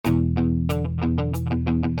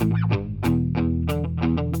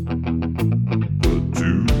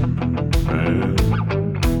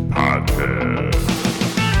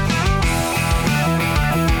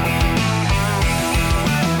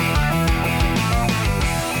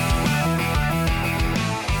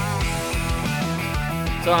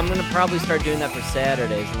So I'm gonna probably start doing that for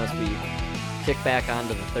Saturdays unless we kick back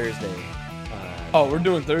onto the Thursday. Oh, we're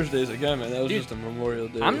doing Thursdays again, man. That was Dude, just a Memorial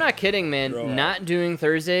Day. I'm not kidding, man. Throw Not doing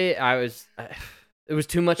Thursday, it was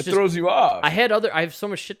too much. It throws you off. I have so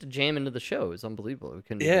much shit to jam into the show. It was unbelievable. We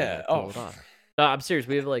couldn't even pull it off. No, I'm serious.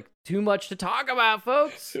 We have like too much to talk about,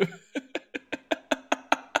 folks.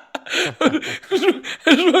 I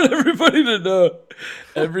just want everybody to know.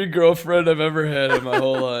 Every girlfriend I've ever had in my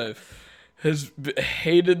whole life has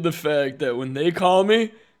hated the fact that when they call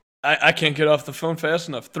me, I can't get off the phone fast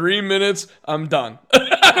enough. 3 minutes, I'm done.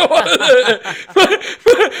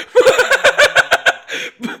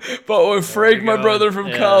 But when Frank, my brother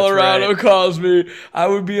from Colorado, calls me, I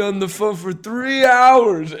would be on the phone for 3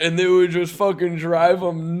 hours, and they would just fucking drive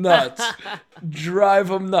them nuts. Drive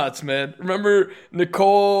them nuts, man. Remember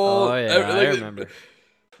Nicole? Oh, yeah, I remember.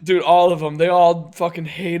 Dude, all of them. They all fucking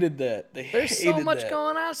hated that. There's so much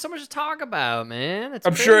going on, so much to talk about, man.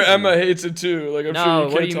 I'm sure Emma hates it too. Like, I'm sure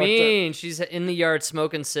you what do you mean? She's in the yard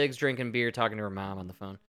smoking cigs, drinking beer, talking to her mom on the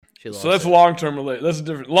phone. So that's long-term relate. That's a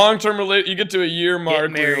different long-term relate. You get to a year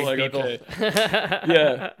mark where you're like, people. okay,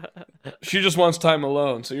 yeah. She just wants time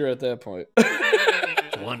alone, so you're at that point.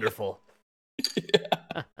 It's wonderful.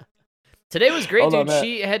 Yeah. Today was great, dude.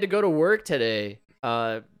 She had to go to work today.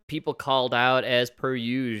 People called out as per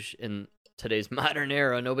usual in today's modern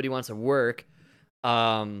era. Nobody wants to work,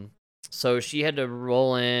 so she had to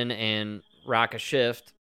roll in and rock a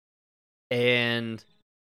shift, and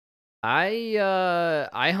I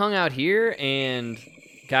hung out here and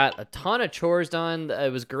got a ton of chores done.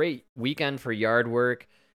 It was a great weekend for yard work.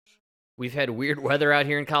 We've had weird weather out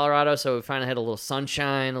here in Colorado, so we finally had a little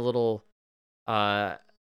sunshine, a little.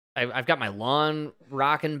 I've got my lawn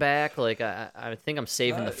rocking back. Like I think I'm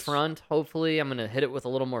saving the front. Hopefully, I'm gonna hit it with a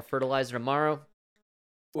little more fertilizer tomorrow.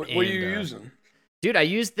 What are you using, dude? I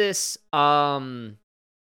used this all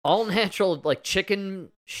natural like chicken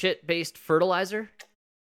shit based fertilizer.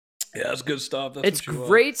 Yeah, that's good stuff. It's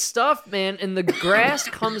great stuff, man. And the grass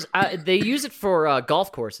comes out. They use it for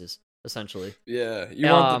golf courses, essentially. Yeah, you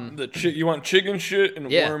want you want chicken shit and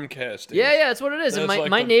worm casting. Yeah, that's what it is. And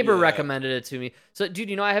my neighbor recommended it to me. So,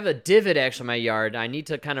 dude, I have a divot actually in my yard. I need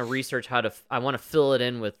to kind of research how to. I want to fill it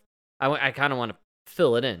in with. I kind of want to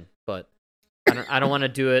fill it in, but I don't want to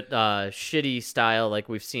do it shitty style like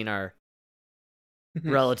we've seen our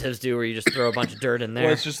relatives do, where you just throw a bunch of dirt in there.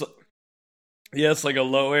 Well, it's just. Yeah, it's like a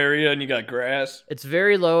low area, and you got grass. It's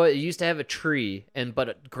very low. It used to have a tree,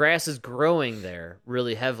 but grass is growing there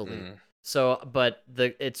really heavily. So, but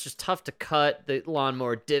it's just tough to cut. The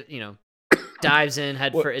lawnmower dives in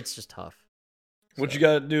head first. It's just tough. What you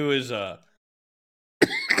got to do is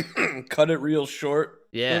cut it real short.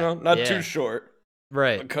 Yeah, not too short.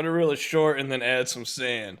 Right. But cut it really short, and then add some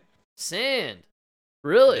sand. Sand,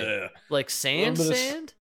 really? Yeah. Like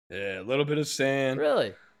sand. Yeah, a little bit of sand.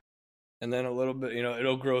 Really. And then a little bit,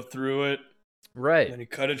 it'll grow through it. Right. And then you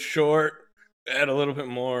cut it short, add a little bit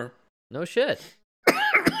more. No shit.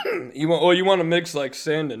 You want to mix like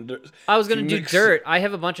sand and dirt. I was going to do dirt. I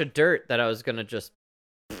have a bunch of dirt that I was going to just.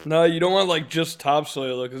 No, you don't want like just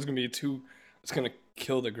topsoil. Look, it's going to be it's going to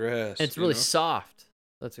kill the grass. It's really soft.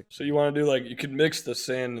 So you want to do like, you could mix the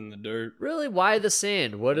sand and the dirt. Really? Why the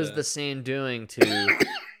sand? What is the sand doing to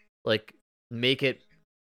like make it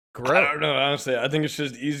grow? I don't know, honestly. I think it's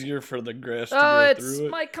just easier for the grass to grow through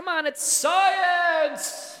it. Mike, come on, it's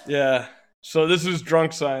science! Yeah. So this is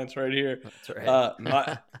drunk science right here. That's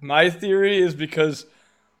right. My theory is because,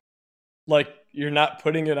 like, you're not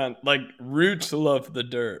putting it on, like, roots love the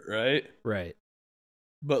dirt, right? Right.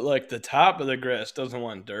 But, like, the top of the grass doesn't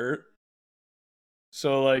want dirt.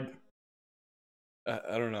 So, like,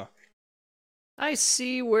 I don't know. I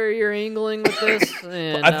see where you're angling with this.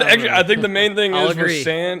 And, I think the main thing is agree. with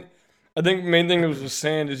sand. I think the main thing with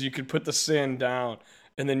sand is you could put the sand down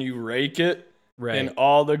and then you rake it, right? And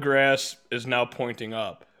all the grass is now pointing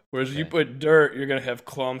up. Whereas if you put dirt, you're gonna have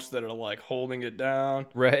clumps that are like holding it down.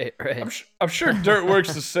 Right. I'm sure dirt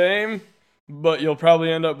works the same, but you'll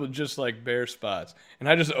probably end up with just like bare spots. And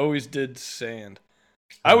I just always did sand.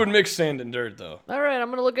 I would mix sand and dirt, though. All right, I'm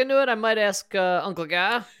going to look into it. I might ask Uncle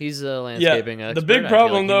Guy. He's a landscaping expert. The big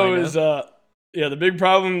problem, the big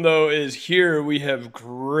problem, though, is here we have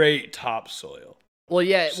great topsoil. Well,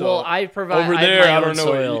 yeah. So I provide over there, I don't know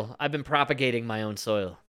soil. I've been propagating my own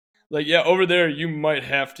soil. Like, yeah, over there, you might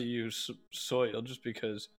have to use soil just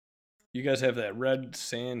because you guys have that red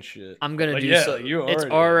sand shit. I'm going to do soil. It's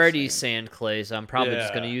already sand clay, so I'm probably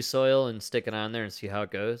just going to use soil and stick it on there and see how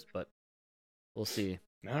it goes, but we'll see.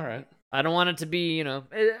 All right. I don't want it to be,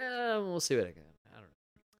 we'll see what I can. I don't know.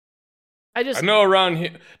 I just I know around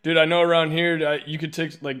here, dude. I know around here, you could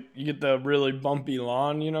take like you get the really bumpy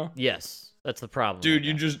lawn, you know. yes, that's the problem. Dude,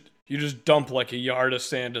 right you just dump like a yard of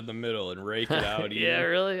sand in the middle and rake it out. yeah, even.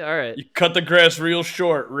 really. All right. You cut the grass real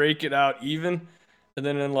short, rake it out even, and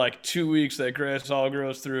then in like 2 weeks that grass all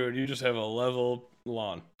grows through, and you just have a level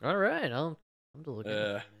lawn. All right. I'm to look at it.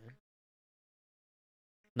 Yeah. Man.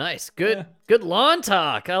 Nice. Good. Yeah. Good lawn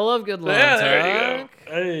talk. I love good lawn Yeah, talk.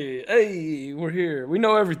 there you go. Hey, we're here. We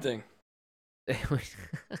know everything.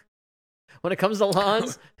 When it comes to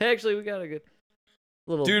lawns, actually, we got a good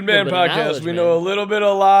little Dude Man little bit of podcast. knowledge, We man. know a little bit,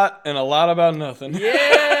 a lot, and a lot about nothing. Yeah.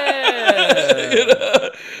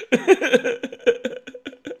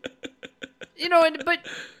 You know, but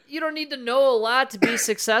you don't need to know a lot to be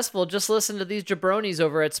successful. Just listen to these jabronis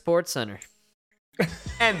over at SportsCenter.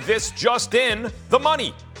 And this just in, the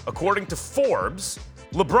money. According to Forbes,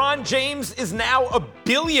 LeBron James is now a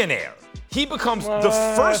billionaire. He becomes the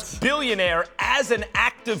first billionaire as an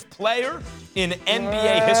active player in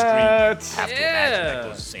NBA history. Have to imagine that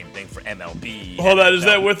goes the same thing for MLB. Hold on, is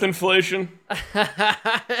that with inflation?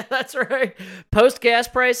 That's right. Post gas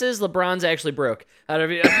prices, LeBron's actually broke. Out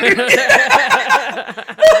of you.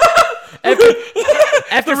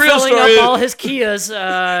 After real filling story up is- all his Kias,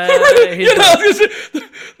 he's You know, I broke. was gonna say,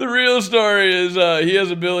 the real story is he has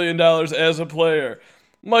 $1 billion as a player.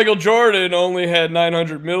 Michael Jordan only had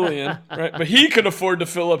 900 million, right? But he could afford to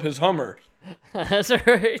fill up his Hummer. That's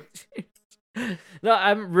right. No,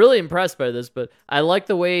 I'm really impressed by this, but I like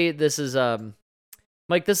the way this is.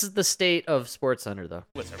 Mike, this is the state of SportsCenter, though.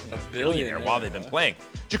 Was a billionaire while they've been playing.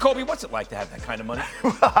 Jacoby, what's it like to have that kind of money?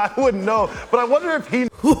 I wouldn't know, but I wonder if he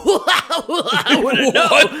I wouldn't know.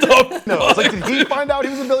 What the? knows. Like, did he find out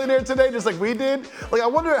he was a billionaire today, just like we did? Like, I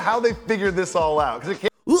wonder how they figured this all out. Because it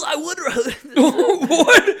can't. I wonder.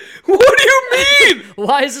 What? What do you mean?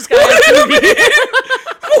 Why is this guy What do on you TV? mean?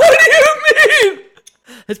 What do you mean?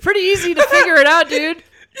 It's pretty easy to figure it out, dude.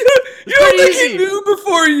 You don't pretty think easy. he knew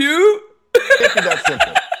before you? Can't be that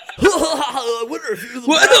simple. I wonder if you.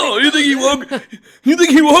 Well, you think he woke? You think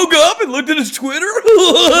he woke up and looked at his Twitter?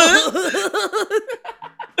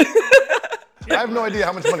 I have no idea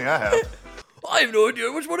how much money I have. I have no idea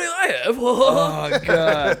how much money I have. Oh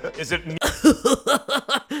God! Is it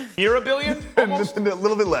near $1 billion? A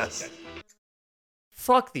little bit less.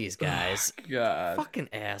 Fuck these guys. God! Fucking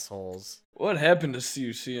assholes. What happened to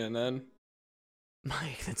CNN?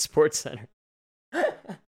 Mike, that's SportsCenter.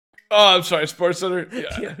 Oh, I'm sorry, SportsCenter.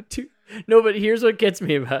 Yeah, Yeah, dude. No, but here's what gets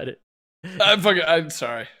me about it. I'm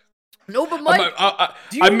sorry. No, but Mike,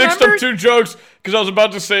 do you I mixed remember- up two jokes because I was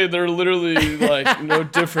about to say they're literally like no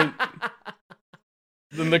different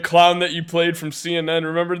than the clown that you played from CNN.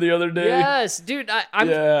 Remember the other day? Yes, dude. I'm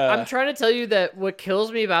Yeah. trying to tell you that what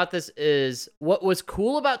kills me about this is what was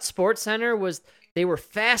cool about SportsCenter was they were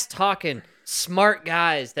fast talking, smart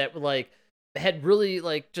guys that like had really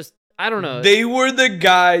like just I don't know. They were the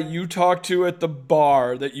guy you talk to at the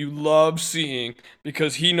bar that you love seeing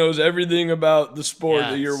because he knows everything about the sport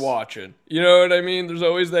that you're Yes. watching. You know what I mean? There's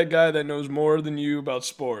always that guy that knows more than you about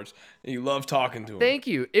sports, and you love talking to him. Thank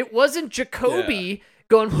you. It wasn't Jacoby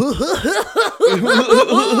going Yeah.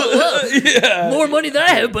 more money than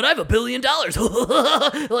I have, but I have $1 billion.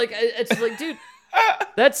 Like it's like, dude,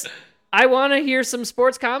 that's I want to hear some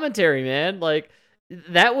sports commentary, man. Like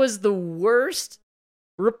that was the worst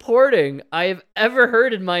reporting I have ever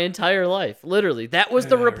heard in my entire life. Literally, that was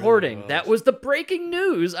the Yeah, it really reporting. was. That was the breaking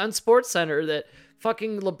news on SportsCenter that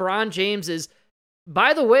fucking LeBron James is.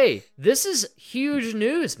 By the way, this is huge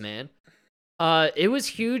news, man. It was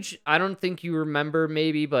huge. I don't think you remember,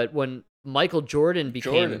 maybe, but when Michael Jordan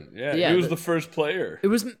became, he was the first player. it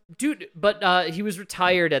was, dude, but he was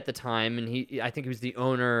retired at the time, and I think he was the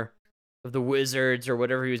owner of the Wizards or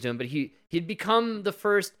whatever he was doing. But he'd become the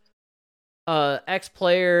first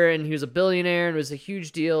ex-player, and he was a billionaire, and it was a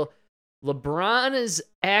huge deal. LeBron is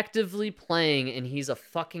actively playing, and he's a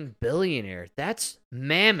fucking billionaire. That's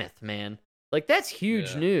mammoth, man. Like that's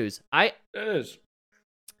huge Yeah. news. It is.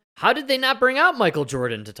 How did they not bring out Michael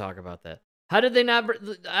Jordan to talk about that? How did they not?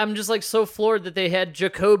 I'm just like so floored that they had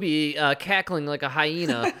Jacoby cackling like a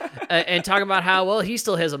hyena and talking about how well he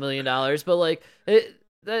still has $1 million, but like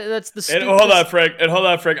that's the. And Stupidest... hold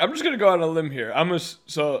on, Frank. I'm just gonna go on a limb here. I'm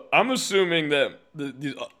assuming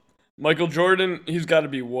that Michael Jordan, he's got to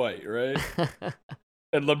be white, right?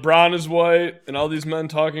 And LeBron is white, and all these men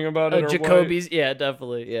talking about it are Jacoby's, yeah,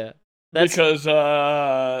 definitely, yeah. white. Because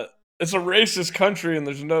it's a racist country, and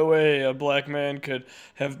there's no way a black man could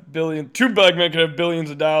have two black men could have billions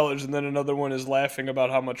of dollars, and then another one is laughing about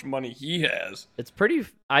how much money he has. It's pretty.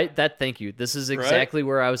 Thank you. This is exactly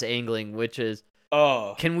where I was angling, which is,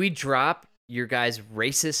 Oh, can we drop your guys'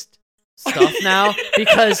 racist stuff now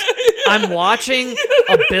because I'm watching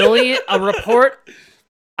a report.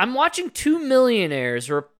 I'm watching 2 millionaires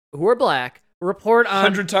who are black report on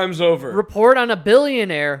 100 times over. Report on a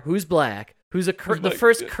billionaire who's black, who's the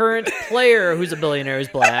first current player who's a billionaire who's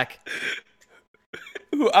black,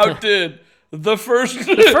 who outdid the first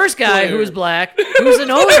guy who was black, who's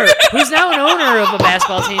now an owner of a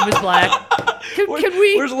basketball team who's black.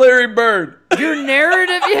 Where's Larry Bird? Your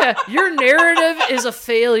narrative is a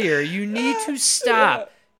failure. You need to stop. Yeah.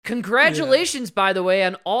 Congratulations, by the way,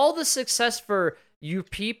 on all the success for you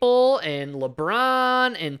people and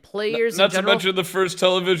LeBron and players Not in general. to mention the first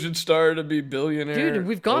television star to be billionaire. Dude,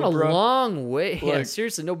 we've gone Oprah. a long way. Yeah, Like-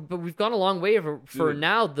 seriously, no, but we've gone a long way for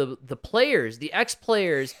now. The players, the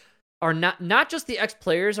ex-players are not just the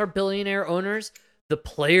ex-players are billionaire owners. The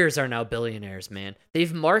players are now billionaires, man.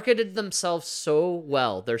 They've marketed themselves so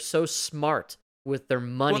well. They're so smart with their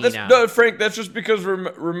money now. No, Frank, that's just because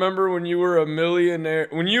remember when you were a millionaire,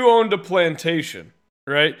 when you owned a plantation,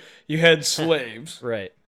 right? You had slaves,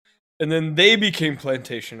 Right. and then they became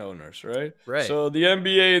plantation owners, right? Right. So the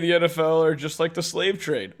NBA and the NFL are just like the slave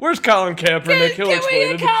trade. Where's Colin Kaepernick? He'll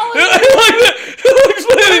explain it. He'll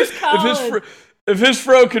explain it. If his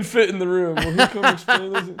fro can fit in the room, will he come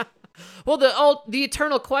explain this? Well, the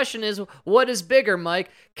eternal question is, what is bigger, Mike?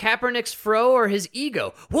 Kaepernick's fro or his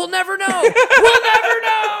ego? We'll never know. We'll never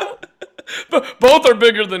know. But both are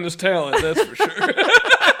bigger than his talent, that's for sure.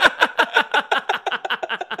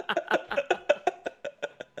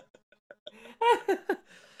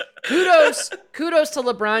 Kudos to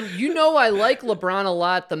LeBron. You know I like LeBron a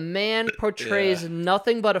lot. The man portrays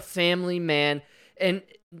nothing but a family man. And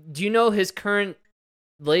do you know his current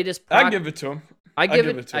latest I give it to him. I give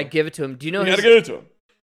it to him. Do you know You gotta give it to him.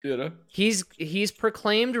 You know? He's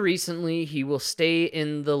proclaimed recently he will stay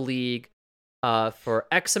in the league for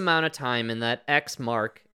X amount of time, and that X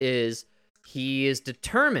mark is he is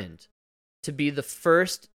determined to be the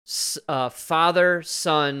first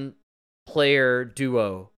father-son player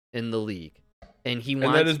duo in the league. And he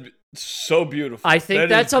wants... And that is so beautiful. I think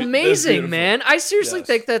that's amazing, man. I seriously Yes.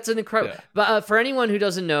 think that's an incredible... Yeah. But for anyone who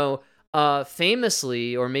doesn't know,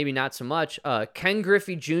 famously, or maybe not so much, Ken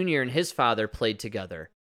Griffey Jr. and his father played together.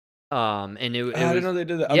 And I didn't know they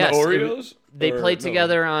did that. On the Orioles? They Or played no?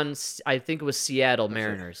 together on, I think it was Seattle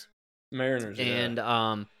Mariners. Mariners, yeah. And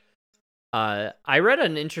I read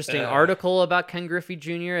an interesting article about Ken Griffey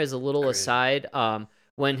Jr. as a little aside.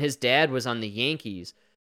 When his dad was on the Yankees,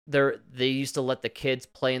 they used to let the kids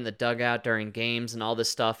play in the dugout during games and all this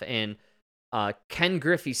stuff. And Ken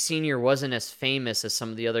Griffey Sr. wasn't as famous as some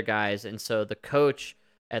of the other guys, and so the coach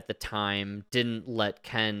at the time didn't let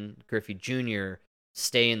Ken Griffey Jr.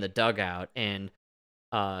 stay in the dugout. And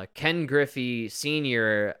Ken Griffey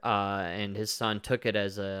Sr. And his son took it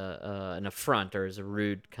as an affront or as a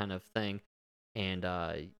rude kind of thing. And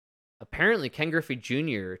apparently Ken Griffey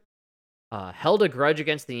Jr. Held a grudge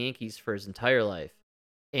against the Yankees for his entire life.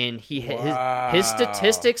 And his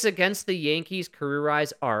statistics against the Yankees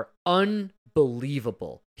career-wise are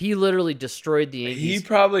unbelievable. He literally destroyed the Yankees. He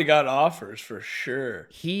probably got offers for sure.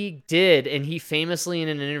 He did, and he famously in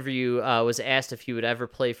an interview was asked if he would ever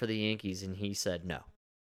play for the Yankees, and he said no.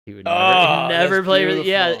 He would never play for the...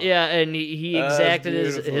 Yeah, and he exacted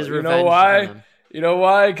his revenge. You know why? on them. You know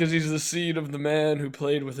why? Because he's the seed of the man who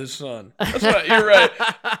played with his son. That's right. You're right.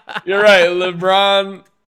 You're right. LeBron,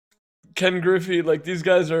 Ken Griffey, like these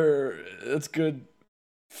guys are. That's good.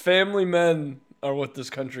 Family men are what this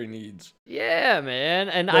country needs. Yeah, man.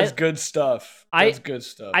 And that's good stuff. That's good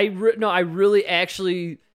stuff. I really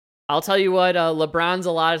actually. I'll tell you what. LeBron's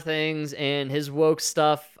a lot of things, and his woke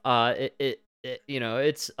stuff.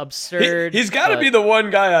 It's absurd. He's got to be the one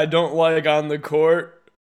guy I don't like on the court.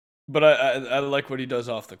 But I like what he does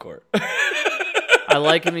off the court. I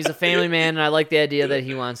like him. He's a family man, and I like the idea that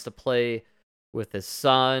he wants to play with his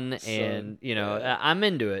son. And I'm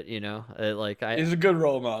into it. He's a good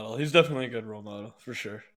role model. He's definitely a good role model for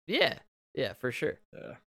sure. Yeah, for sure.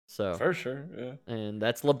 Yeah, so for sure. Yeah, and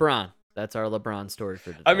that's LeBron. That's our LeBron story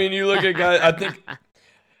for today. I mean, you look at guys. I think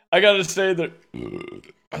I gotta say that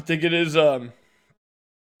I think it is. I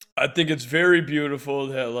think it's very beautiful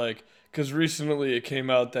that because recently it came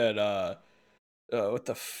out that what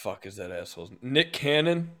the fuck is that asshole? Nick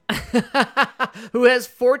Cannon, who has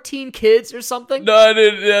 14 kids or something. No, I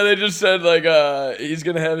didn't. Yeah, they just said he's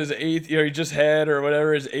gonna have his 8th. He just had or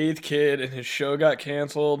whatever his 8th kid, and his show got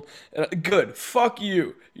canceled. And good, fuck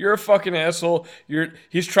you. You're a fucking asshole.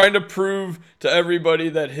 He's trying to prove to everybody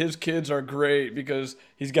that his kids are great because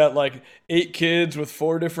he's got 8 kids with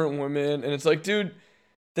 4 different women, and it's like, dude.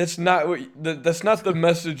 That's not that's not the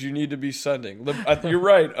message you need to be sending. You're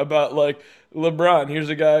right about like LeBron. Here's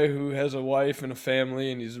a guy who has a wife and a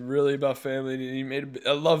family, and he's really about family. And he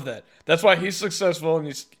I love that. That's why he's successful,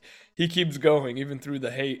 and he keeps going even through the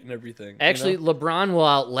hate and everything. Actually, you know? LeBron will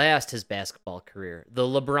outlast his basketball career. The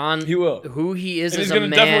LeBron He will. who he is And as he's a going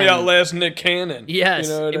man. to definitely outlast Nick Cannon. Yes,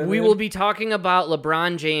 you know what I we mean? will be talking about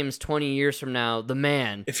LeBron James 20 years from now, the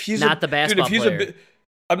man, If he's not the basketball player.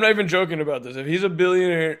 I'm not even joking about this. If he's a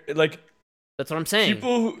billionaire, like That's what I'm saying.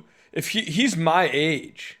 people, if he's my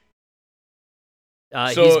age. So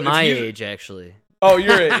he's if my he's- age, actually. Oh,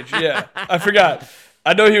 your age, yeah. I forgot.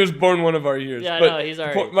 I know he was born one of our years. Yeah, but no, he's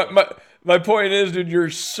our po- age. my point is, dude, you're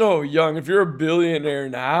so young. If you're a billionaire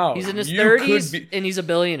now, He's in his you 30s, could be, and he's a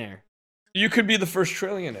billionaire. you could be the first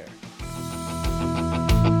trillionaire.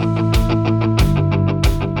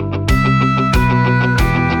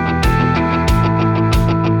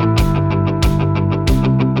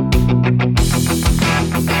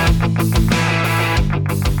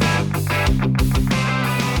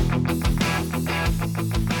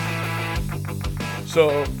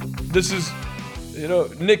 So this is,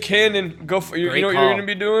 Nick Cannon. Go for you. Great You know what call. you're gonna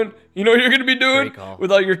be doing. You know what you're gonna be doing Great call.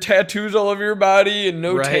 with all your tattoos all over your body and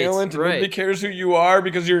no Right, talent, and nobody right. cares who you are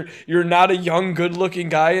because you're not a young, good-looking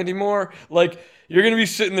guy anymore. Like you're gonna be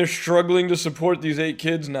sitting there struggling to support these 8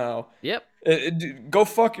 kids now. Yep. Go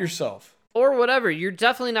fuck yourself. Or whatever. You're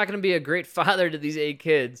definitely not going to be a great father to these 8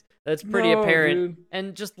 kids. That's pretty No, apparent. dude.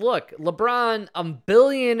 And just look, LeBron, a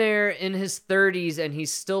billionaire in his 30s, and he's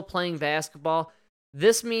still playing basketball.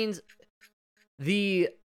 This means the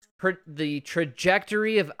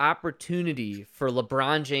trajectory of opportunity for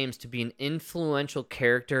LeBron James to be an influential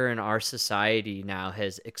character in our society now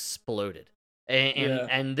has exploded.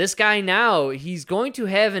 And this guy now, he's going to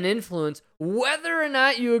have an influence, whether or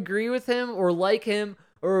not you agree with him or like him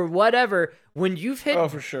or whatever. When you've hit, Oh,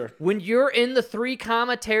 for sure. when you're in the 3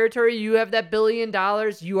 comma territory, you have that $1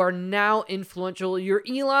 billion. You are now influential. You're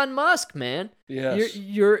Elon Musk, man. Yes.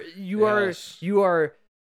 You Yes. are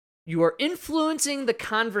influencing the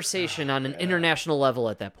conversation on an international level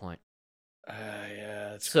at that point.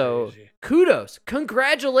 Yeah, it's So crazy. kudos,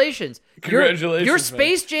 congratulations. Congratulations, Your man.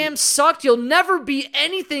 Space Jam sucked. You'll never be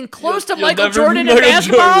anything close to You'll Michael never be Jordan in Michael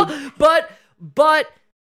basketball. Jordan. But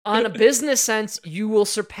on a business sense, you will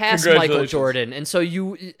surpass Michael Congratulations. Jordan, and so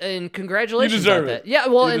congratulations deserve on it. that. Yeah,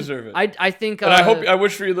 well, You and deserve it. I think. And I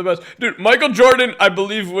wish for you the best. Dude, Michael Jordan, I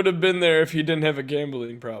believe, would have been there if he didn't have a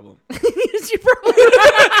gambling problem. you probably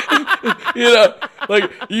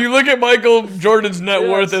Like, you look at Michael Jordan's net Yes.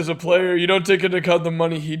 worth as a player, you don't take into account the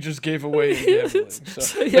money he just gave away in gambling. So,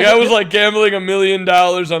 So, the yeah. guy was like gambling $1 million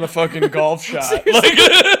on a fucking golf shot. Like,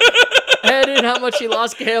 add in how much he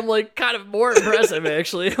lost gambling. Kind of more impressive,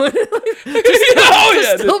 actually. oh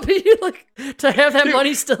yeah, Still be like to have that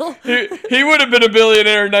money still. he would have been a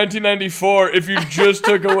billionaire in 1994 if you just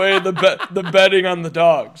took away the betting on the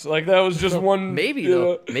dogs. Like that was just one. Maybe you though.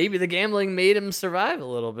 know. Maybe the gambling made him survive a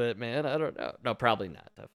little bit, man. I don't know. No, probably not.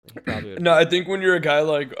 Definitely. He probably would've- No, I think when you're a guy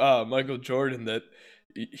like Michael Jordan, that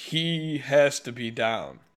he has to be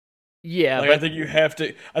down. Yeah, Like but I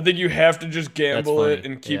think you have to just gamble it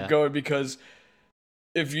funny, and keep yeah. going, because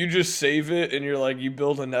if you just save it and you're like you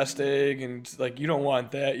build a nest egg and it's like you don't want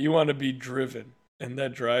that. You want to be driven, and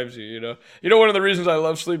that drives you. One of the reasons I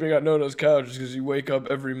love sleeping on Nono's couch is because you wake up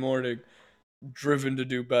every morning driven to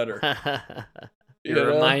do better. you're You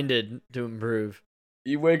know? reminded to improve.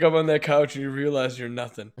 You wake up on that couch and you realize you're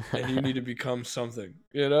nothing, and you need to become something.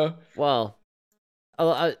 Well,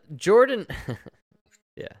 Jordan,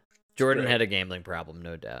 yeah, Jordan great. had a gambling problem,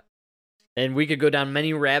 no doubt. And we could go down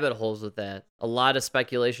many rabbit holes with that. A lot of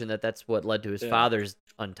speculation that that's what led to his Yeah. father's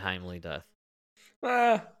untimely death.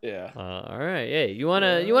 Yeah. All right, hey, you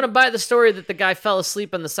wanna buy the story that the guy fell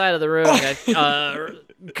asleep on the side of the road,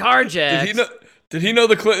 carjacked? Did he know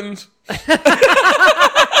the Clintons?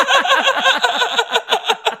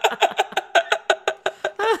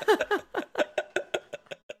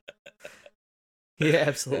 He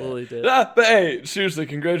absolutely did. But hey, seriously,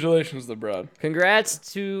 congratulations, LeBron. Congrats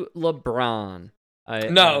to LeBron. I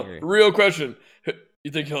Now, agree. real question: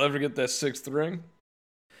 you think he'll ever get that 6th ring?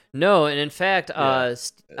 No, and in fact, Yeah.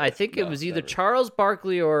 I think it No, was either never. Charles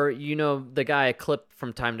Barkley or the guy I clip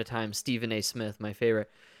from time to time, Stephen A. Smith, my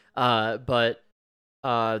favorite. But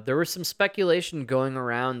there was some speculation going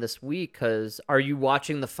around this week because are you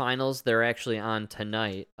watching the finals? They're actually on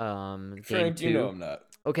tonight. Game Frank, 2. you know I'm not.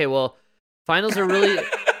 Okay, well, finals are really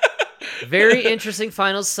very interesting.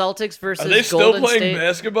 Finals: Celtics versus Are they still Golden playing State.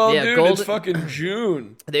 basketball, Yeah, dude? Golden- It's fucking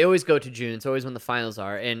June. They always go to June. It's always when the finals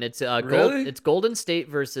are, and it's Really? it's Golden State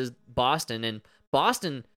versus Boston, and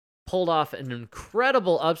Boston pulled off an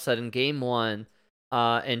incredible upset in Game 1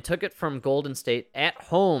 and took it from Golden State at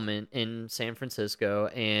home in San Francisco.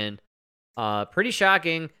 And pretty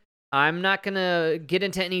shocking. I'm not going to get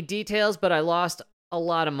into any details, but I lost a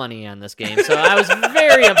lot of money on this game. So I was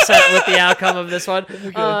very upset with the outcome of this one.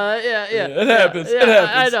 Yeah. It happens. Yeah, It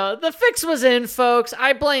happens. I know. The fix was in, folks.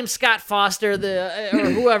 I blame Scott Foster or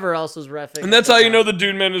whoever else was reffing. And that's how you know the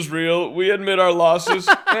Dude Man is real. We admit our losses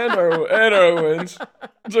and our wins.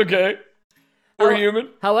 It's okay. We're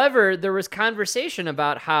human. However, there was conversation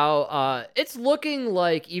about how it's looking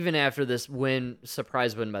like, even after this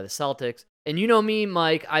surprise win by the Celtics, and you know me,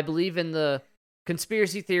 Mike, I believe in the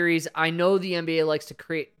conspiracy theories. I know the NBA likes to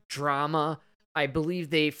create drama. I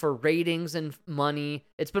believe for ratings and money,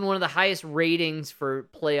 it's been one of the highest ratings for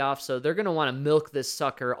playoffs, so they're going to want to milk this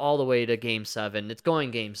sucker all the way to Game 7. It's going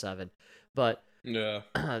Game 7. But Yeah.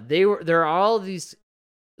 there's all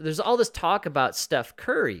this talk about Steph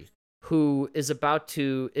Curry, who is about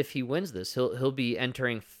to, if he wins this, he'll be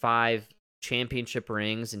entering 5 championship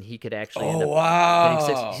rings, and he could actually end up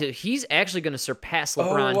getting 6. So he's actually going to surpass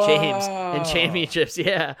LeBron James in championships.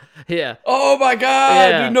 Yeah. Oh my God,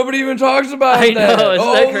 Yeah. dude! Nobody even talks about I that. know, isn't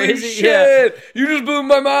that Holy crazy? shit! You just blew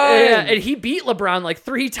my mind. Yeah, and he beat LeBron like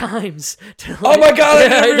 3 times. Oh my God, I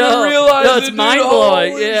never even know. realized No, it, it's dude. mind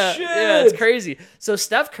blowing. Holy Yeah, shit. it's crazy. So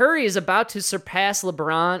Steph Curry is about to surpass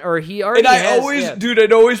LeBron, or he already And I has. always, yeah. dude,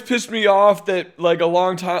 it always pissed me off that like a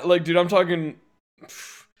long time, like, dude, I'm talking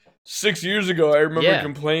 6 years ago. I remember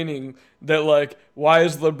complaining that like, why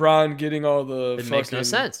is LeBron getting all the It fucking makes no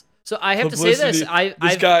sense. So I have to say this. publicity?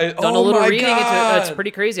 I've guy, done a oh little my reading into it. It's God.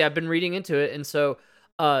 pretty crazy. I've been reading into it. And so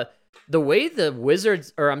the way the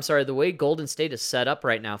the way Golden State is set up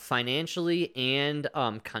right now, financially and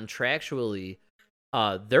contractually,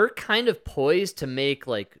 they're kind of poised to make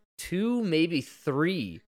like 2, maybe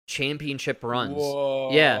 3 championship runs.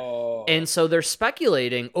 Whoa. Yeah. And so they're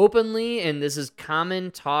speculating openly, and this is common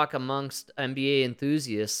talk amongst NBA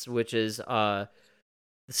enthusiasts, which is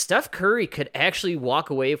Steph Curry could actually walk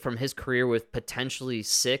away from his career with potentially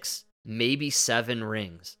 6, maybe 7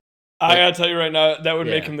 rings. I gotta tell you right now, that would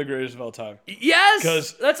make Yeah. him the greatest of all time. Yes,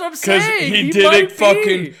 that's what I'm Because saying. he did might it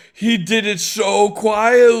fucking, be. he did it so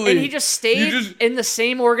quietly. And he just stayed in the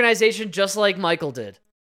same organization just like Michael did.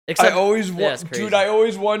 Except, I always, yeah, it's crazy. dude, I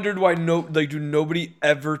always wondered why nobody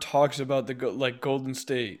ever talks about the Golden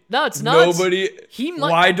State. No, it's nuts. Nobody. might-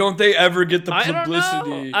 Why don't they ever get the I don't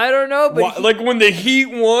publicity? know. I don't know, but Why, like when the Heat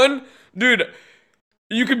won, dude.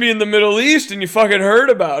 You could be in the Middle East and you fucking heard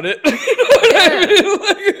about it. You know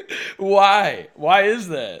what I mean? Like, why? Why is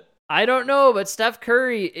that? I don't know, but Steph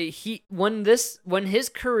Curry, when his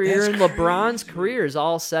career and LeBron's career is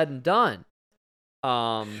all said and done,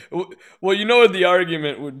 Well, you know what the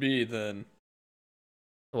argument would be then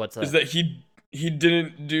what's that? is that he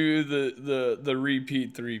didn't do the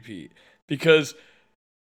repeat because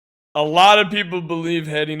a lot of people believe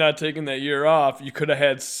had he not taken that year off, you could have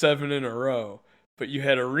had 7 in a row, but you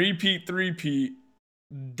had a repeat.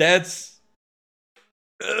 That's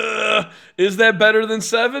is that better than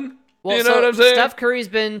 7? Well, you know so what I'm saying? Steph Curry's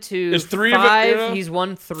been to Is 3 5. of it, you know? He's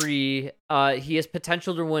won 3. He has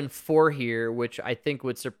potential to win 4 here, which I think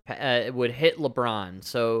would hit LeBron.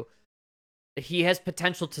 So he has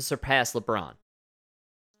potential to surpass LeBron.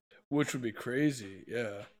 Which would be crazy,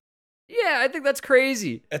 yeah. Yeah, I think that's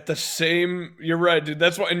crazy. At the same, you're right, dude.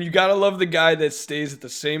 That's why, and you gotta love the guy that stays at the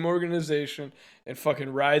same organization and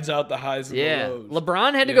fucking rides out the highs and Yeah, the lows.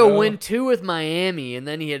 LeBron had to You go know? win 2 with Miami, and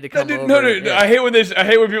then he had to come over. No, Yeah. I hate when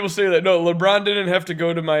people say that. No, LeBron didn't have to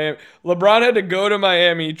go to Miami. LeBron had to go to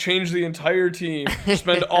Miami, change the entire team,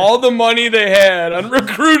 spend all the money they had on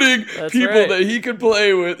recruiting That's people right. that he could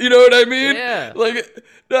play with. You know what I mean? Yeah. Like,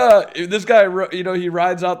 this guy, you know, he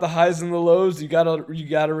rides out the highs and the lows. You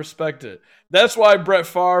gotta respect it. That's why Brett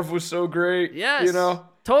Favre was so great. Yes, You know.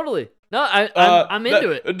 totally. No, I'm into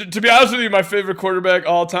it. To be honest with you, my favorite quarterback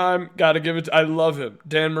all time, gotta give it. I love him,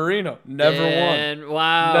 Dan Marino. Never won.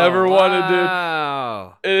 Wow. Never won it, dude.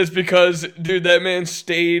 Wow. It's because, dude, that man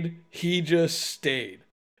stayed. He just stayed,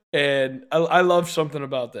 and I love something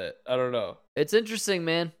about that. I don't know. It's interesting,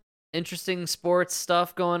 man. Interesting sports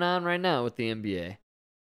stuff going on right now with the NBA.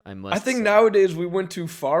 I think say. nowadays we went too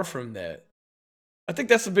far from that. I think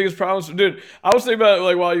that's the biggest problem, dude. I was thinking about it,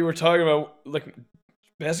 like while you were talking about like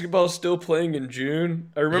basketball is still playing in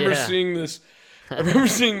June. I remember Yeah. seeing this. I remember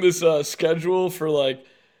seeing this schedule for like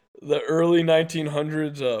the early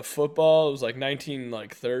 1900s football. It was like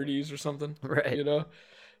 1930s or something. Right. You know,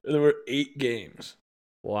 there were 8 games,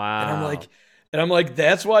 Wow. and I'm like, And I'm like,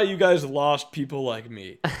 that's why you guys lost people like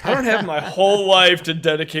me. I don't have my whole life to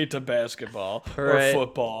dedicate to basketball or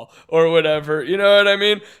football or whatever. You know what I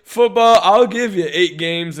mean? Football, I'll give you 8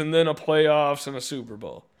 games and then a playoffs and a Super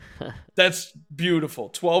Bowl. That's beautiful.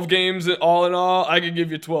 12 games all in all, I could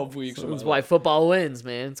give you 12 weeks. That's why football wins,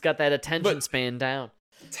 man. It's got that attention span down.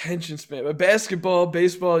 Attention span. But basketball,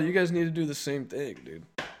 baseball, you guys need to do the same thing, dude.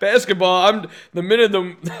 Basketball, the minute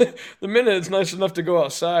it's nice enough to go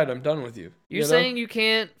outside, I'm done with you. You're saying you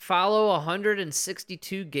can't follow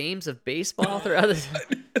 162 games of baseball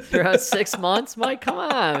throughout 6 months, Mike? Come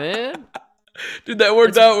on, man. Dude, that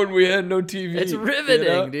worked out when we had no TV. It's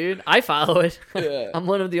riveting, dude. I follow it. Yeah. I'm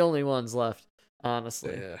one of the only ones left,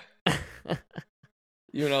 honestly. Yeah.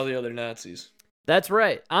 You and all the other Nazis. That's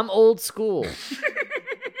right. I'm old school.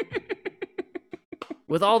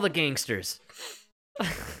 With all the gangsters.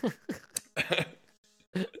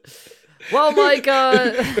 Well, Mike,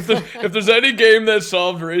 if there's any game that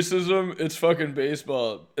solved racism, it's fucking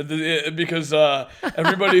baseball. Because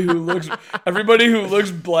everybody who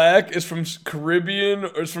looks black is from Caribbean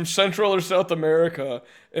or is from Central or South America,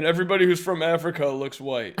 and everybody who's from Africa looks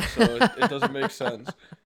white. So it doesn't make sense.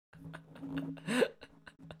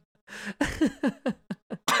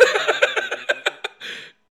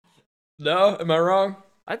 No, am I wrong?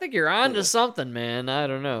 I think you're on to something, man. I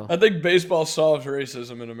don't know. I think baseball solves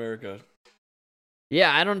racism in America.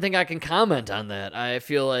 Yeah, I don't think I can comment on that. I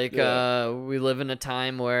feel like we live in a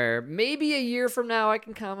time where maybe a year from now I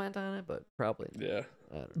can comment on it, but probably not. Yeah,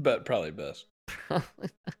 but probably best.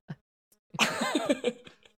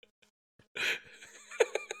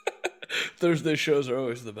 Thursday shows are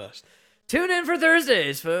always the best. Tune in for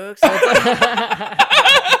Thursdays, folks. So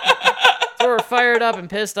we're fired up and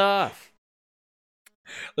pissed off.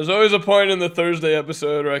 There's always a point in the Thursday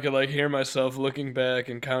episode where I could hear myself looking back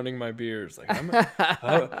and counting my beers. Like,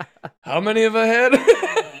 how many have I had?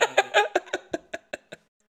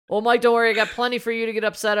 Well, Mike, don't worry. I got plenty for you to get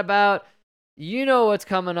upset about. You know what's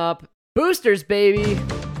coming up. Boosters, baby.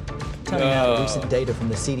 Turning out recent data from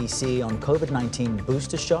the CDC on COVID-19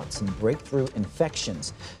 booster shots and breakthrough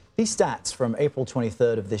infections. These stats from April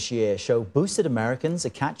 23rd of this year show boosted Americans are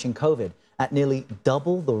catching COVID at nearly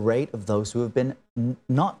double the rate of those who have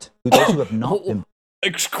not been.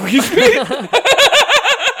 Excuse me?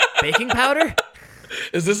 Baking powder?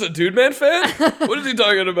 Is this a Dude Man fan? What is he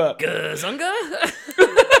talking about? Gazunga?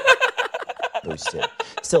 Boosted.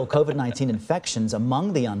 Still, COVID-19 infections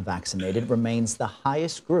among the unvaccinated remains the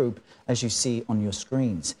highest group, as you see on your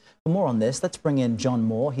screens. For more on this, let's bring in John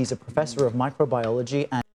Moore. He's a professor of microbiology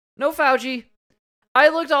and... No Fauci. I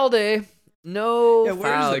looked all day. No Fauci.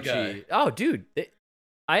 Where's the guy? Oh, dude.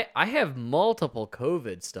 I have multiple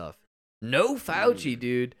COVID stuff. No Fauci,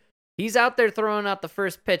 dude. He's out there throwing out the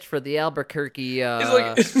first pitch for the Albuquerque he's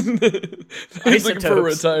looking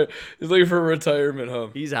for a retirement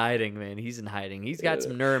home. He's hiding, man. He's in hiding. He's got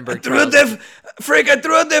some Nuremberg. I threw out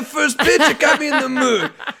that first pitch. It got me in the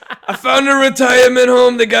mood. I found a retirement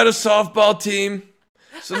home. They got a softball team.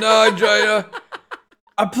 So now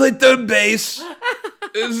I play third base.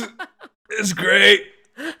 It's great.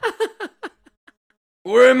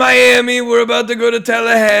 We're in Miami. We're about to go to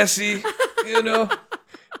Tallahassee,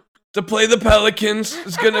 to play the Pelicans.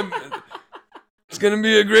 It's gonna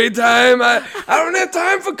be a great time. I don't have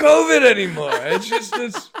time for COVID anymore.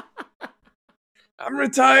 I'm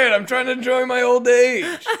retired. I'm trying to enjoy my old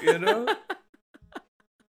age,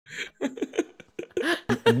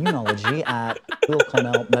 Immunology at Will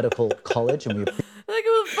Cornell Medical College, and we like,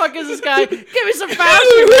 who the fuck is this guy? Give me some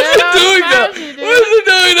Fauci, What is he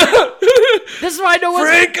doing now? This is why no one's...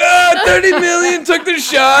 Frank, 30 million took the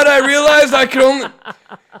shot. I realized I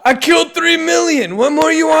killed 3 million. What more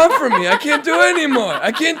you want from me? I can't do anymore.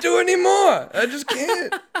 I just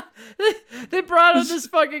can't. They brought up this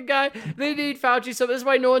fucking guy. They need Fauci, so this is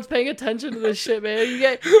why no one's paying attention to this shit, man.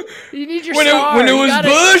 You need your star. When it was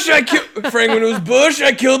Bush, When it was Bush,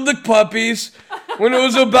 I killed the puppies. When it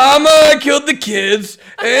was Obama, I killed the kids.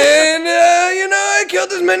 And, I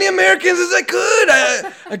killed as many Americans as I could.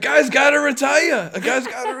 A guy's got to retire.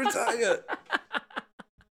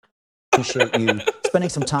 Appreciate you spending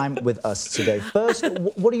some time with us today. First,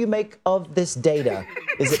 what do you make of this data?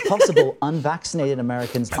 Is it possible unvaccinated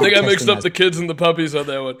Americans... I think I mixed up the kids and the puppies on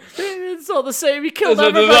that one. It's all the same. He killed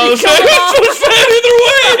everybody. It's either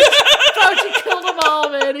way. Fauci killed them all,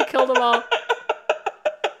 man. He killed them all.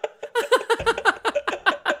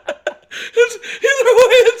 Either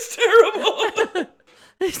way, it's terrible.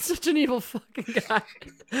 He's such an evil fucking guy.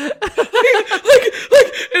 like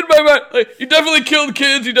in my mind, you definitely killed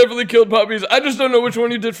kids, you definitely killed puppies. I just don't know which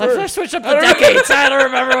one you did first. I switched up the decades. I don't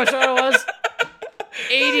remember which one it was.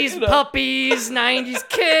 80s puppies, 90s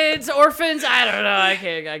kids, orphans. I don't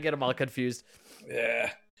know. I get them all confused.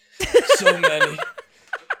 Yeah. So many.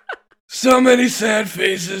 So many sad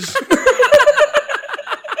faces.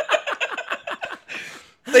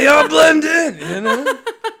 They all blend in, you know?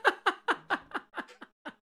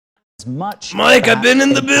 Much Mike, I've been in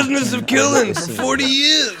the fat business of killing for protein 40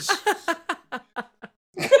 years.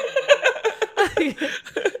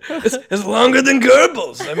 It's longer than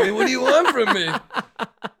Goebbels. I mean, what do you want from me?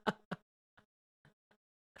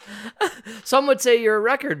 Some would say you're a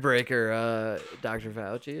record breaker, Dr.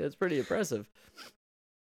 Fauci. That's pretty impressive.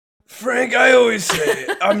 Frank, I always say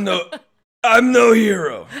I'm no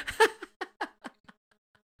hero.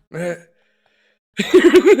 the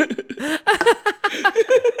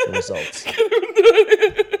results.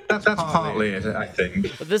 That's partly it, I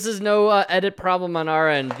think. But this is no edit problem on our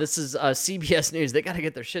end. This is CBS News. They got to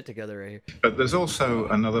get their shit together right here. But there's also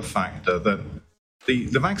another factor that the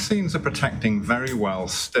vaccines are protecting very well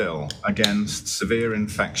still against severe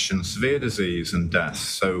infection, severe disease, and death.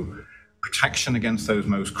 So protection against those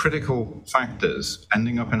most critical factors,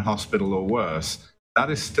 ending up in hospital or worse,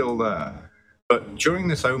 that is still there. But during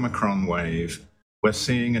this Omicron wave, we're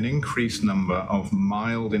seeing an increased number of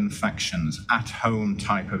mild infections, at-home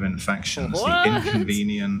type of infections. What? The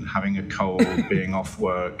inconvenient, having a cold, being off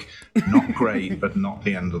work, not great, but not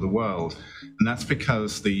the end of the world. And that's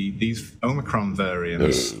because these Omicron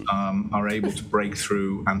variants are able to break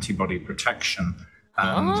through antibody protection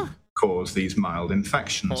and cause these mild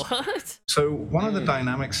infections. What? So one of the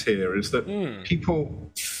dynamics here is that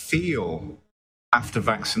people feel after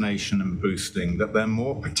vaccination and boosting that they're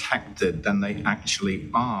more protected than they actually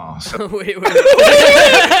are. So wait.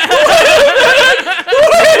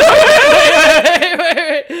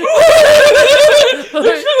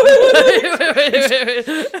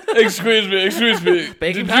 Excuse me.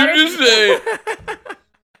 Baking Did powder? you just say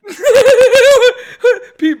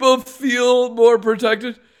people feel more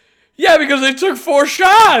protected? Yeah, because they took 4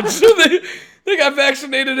 shots. They got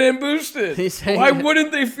vaccinated and boosted. He's saying Why that-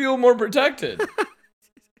 wouldn't they feel more protected?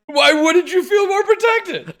 Why wouldn't you feel more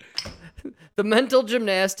protected? The mental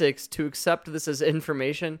gymnastics to accept this as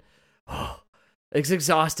information, it's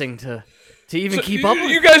exhausting to even keep up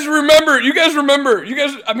with. You guys remember, you guys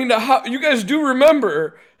do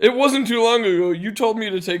remember, it wasn't too long ago, you told me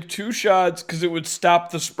to take 2 shots because it would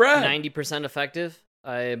stop the spread. 90% effective,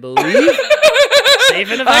 I believe.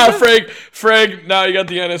 Safe and effective? Frank, now you got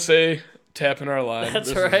the NSA tapping our line. That's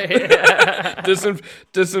This right.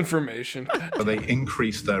 disinformation. they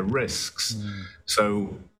increase their risks.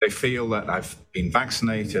 So they feel that I've been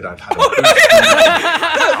vaccinated, I've had a boost.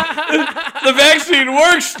 The vaccine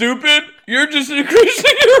works, stupid. You're just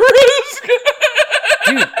increasing your risk.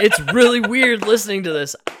 Dude, it's really weird listening to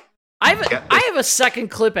this. I have a second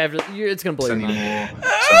clip after. It's gonna blow your mind. anymore. So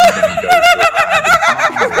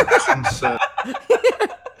I'm going to go to a concert.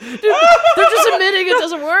 Dude, they're just admitting it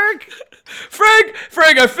doesn't work. Frank,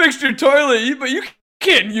 I fixed your toilet, but you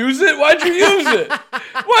can't use it. Why'd you use it?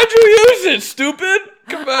 Why'd you use it, stupid?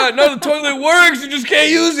 Come on, no, the toilet works. You just can't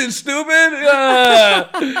use it, stupid.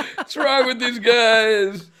 What's wrong with these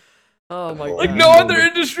guys? Oh my god. Like, no other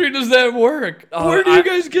industry does that work. Oh, Where do you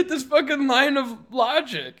guys get this fucking line of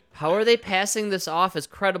logic? How are they passing this off as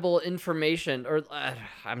credible information? Or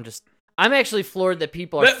I'm actually floored that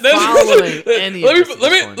people are following any of this at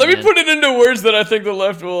this point, let me man. put it into words that I think the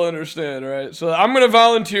left will understand, right? So I'm going to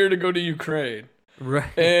volunteer to go to Ukraine.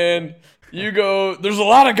 Right. And you go, there's a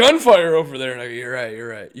lot of gunfire over there. And I go, you're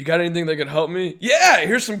right. You got anything that could help me? Yeah,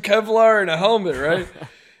 here's some Kevlar and a helmet, right?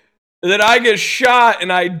 And then I get shot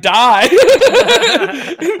and I die.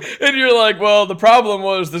 And you're like, well, the problem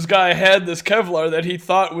was this guy had this Kevlar that he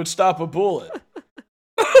thought would stop a bullet.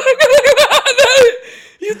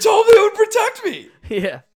 You told me it would protect me.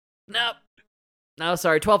 Yeah. Nope. No,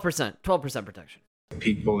 sorry. 12%. 12% protection.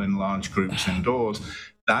 People in large groups indoors,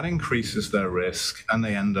 that increases their risk and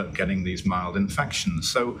they end up getting these mild infections.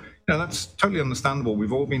 So, that's totally understandable.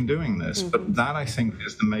 We've all been doing this, but that I think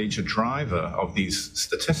is the major driver of these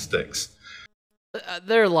statistics.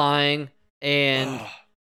 They're lying, and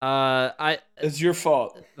It's your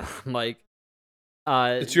fault. Mike.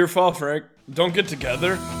 It's your fault, Frank. Don't get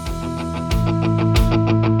together.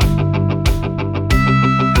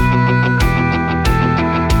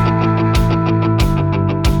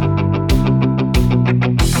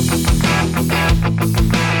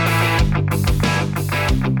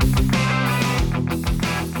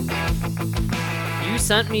 You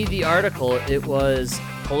sent me the article. It was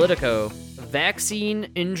Politico.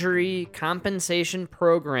 Vaccine injury compensation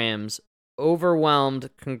programs overwhelmed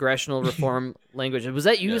congressional reform language. Was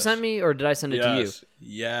that you who sent me, or did I send it to you?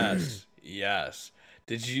 Yes.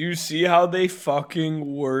 Did you see how they fucking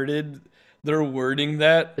they're wording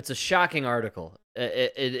that? It's a shocking article.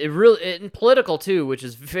 It really and political too, which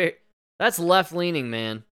is that's left leaning,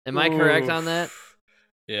 man. Am I correct on that?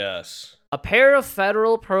 Yes. A pair of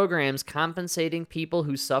federal programs compensating people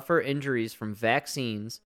who suffer injuries from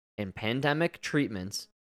vaccines and pandemic treatments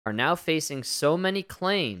are now facing so many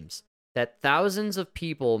claims that thousands of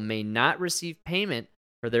people may not receive payment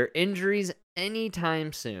for their injuries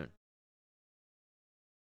anytime soon.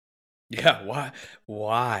 Yeah,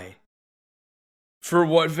 why? For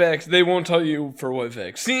what They won't tell you for what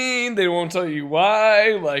vaccine. They won't tell you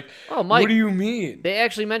why. Like, Oh, Mike, what do you mean? they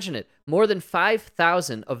actually mention it. More than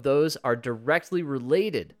 5,000 of those are directly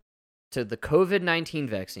related to the COVID-19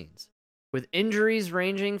 vaccines, with injuries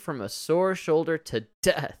ranging from a sore shoulder to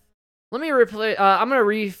death. Let me replay. I'm gonna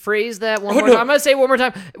rephrase that one more time. I'm gonna say it one more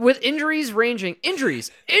time. With injuries ranging from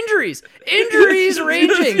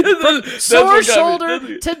sore what got me.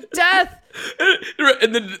 shoulder to death.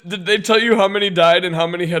 And then did they tell you how many died and how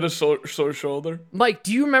many had a sore shoulder? Mike,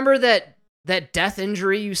 do you remember that death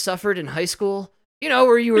injury you suffered in high school? You know,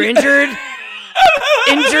 where you were injured,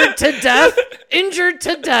 injured to death.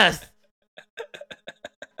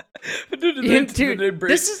 Did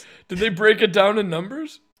they break it down in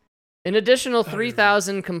numbers? An additional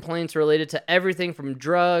 3,000 complaints related to everything from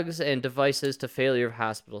drugs and devices to failure of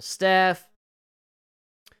hospital staff.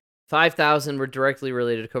 5,000 were directly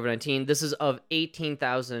related to COVID-19. This is of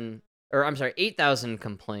 8,000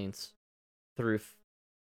 complaints through.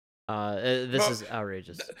 This is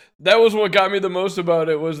outrageous. That was what got me the most about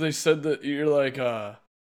it. Was they said that you're like,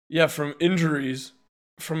 from injuries,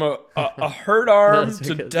 from a hurt arm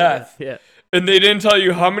to death. Yeah. And they didn't tell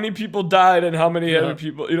you how many people died and how many other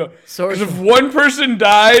people, So because if one person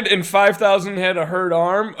died and 5,000 had a hurt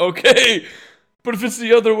arm, okay. But if it's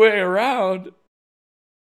the other way around.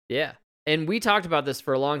 Yeah. And we talked about this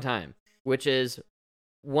for a long time, which is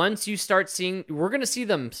once you start seeing, we're going to see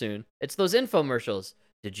them soon. It's those infomercials.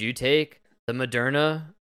 Did you take the Moderna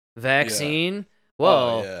vaccine? Yeah.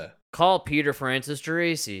 Well, call Peter Francis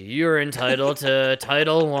Geraci. You're entitled to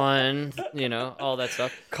Title I, all that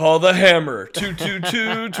stuff. Call the Hammer,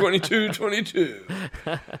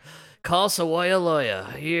 222-2222. Call Sawaya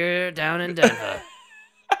Loya here down in Denver.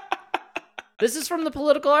 This is from the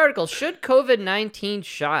Political article. Should COVID-19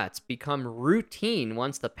 shots become routine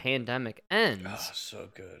once the pandemic ends? Oh, so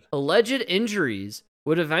good. Alleged injuries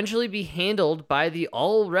would eventually be handled by the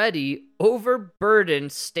already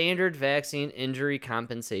overburdened standard vaccine injury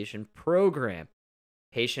compensation program.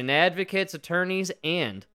 Patient advocates, attorneys,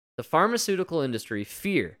 and the pharmaceutical industry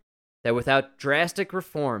fear that without drastic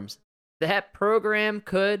reforms, that program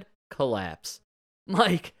could collapse.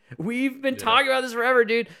 Mike, we've been talking about this forever,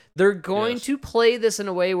 dude. They're going to play this in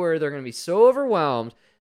a way where they're going to be so overwhelmed.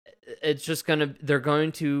 They're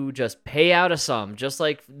going to just pay out a sum, just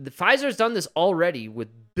like Pfizer's done this already with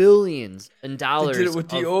billions in dollars. They did it with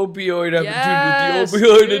the opioid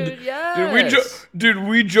Yes, dude,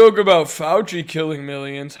 we joke about Fauci killing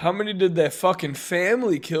millions. How many did that fucking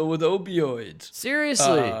family kill with opioids?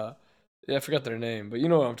 Seriously. I forgot their name, but you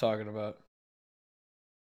know what I'm talking about.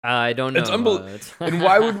 I don't know. It's unbelievable. And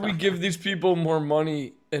why would we give these people more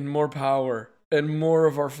money and more power and more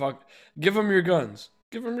of our Give them your guns.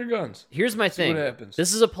 Give them your guns. Here's my thing. What happens.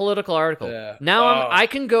 This is a political article. Yeah. Now I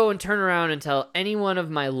can go and turn around and tell any one of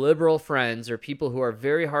my liberal friends or people who are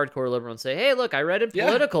very hardcore liberal and say, "Hey, look, I read in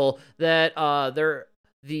Political that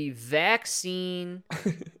the vaccine,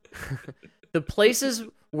 the places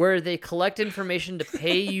where they collect information to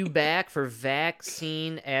pay you back for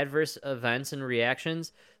vaccine adverse events and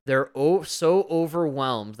reactions, they're so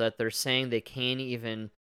overwhelmed that they're saying they can't even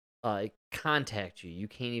contact you. You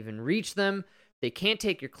can't even reach them. They can't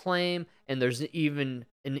take your claim, and there's an even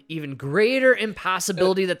greater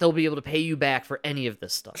impossibility that they'll be able to pay you back for any of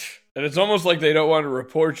this stuff." And it's almost like they don't want to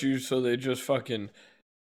report you, so they just fucking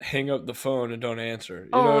hang up the phone and don't answer. You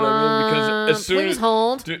know what I mean? Because as soon please as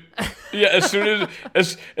hold.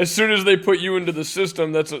 as soon as they put you into the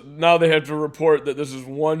system, now they have to report that this is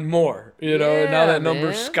one more. And now that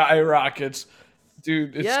number skyrockets,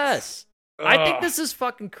 dude. Yes. I think this is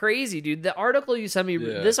fucking crazy, dude. The article you sent me,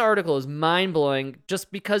 this article is mind-blowing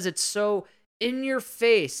just because it's so in your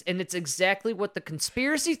face, and it's exactly what the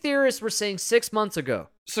conspiracy theorists were saying 6 months ago.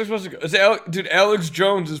 6 months ago. Dude, Alex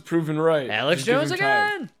Jones is proven right. Alex Just Jones give him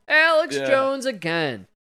time. again! Alex Jones again.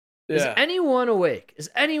 Yeah. Is anyone awake? Is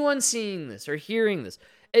anyone seeing this or hearing this?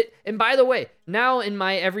 And by the way, now in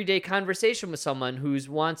my everyday conversation with someone who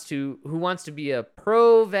wants to be a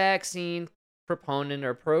pro-vaccine proponent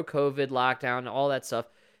or pro-COVID lockdown, all that stuff,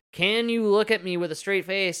 can you look at me with a straight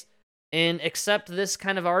face and accept this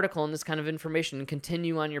kind of article and this kind of information and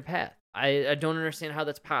continue on your path. I don't understand how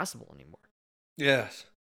that's possible anymore. Yes.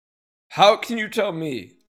 How can you tell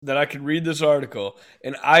me that I could read this article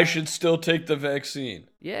and I should still take the vaccine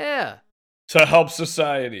Yeah. to help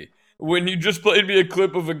society when you just played me a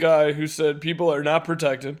clip of a guy who said people are not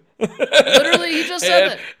protected? Literally, he just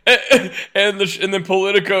said that. And then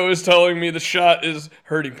Politico is telling me the shot is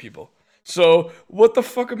hurting people. So what the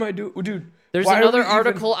fuck am I doing? Dude, There's why are another we even-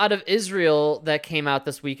 article out of Israel that came out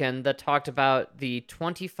this weekend that talked about the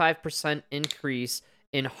 25% increase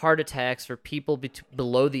in heart attacks for people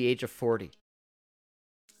below the age of 40.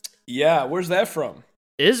 Yeah, where's that from?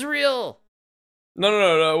 Israel!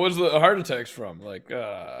 No. Where's the heart attacks from?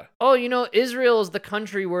 Oh, Israel is the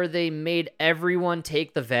country where they made everyone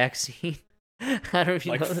take the vaccine. I don't know if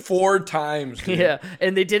you know this. 4 times, dude. Yeah,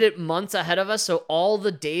 and they did it months ahead of us, so all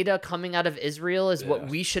the data coming out of Israel is what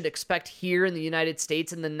we should expect here in the United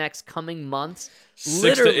States in the next coming months.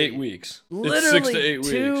 6 to 8 weeks. Literally, It's 6 to 8 weeks.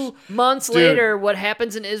 2 months Dude. later, what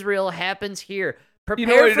happens in Israel happens here. Prepare You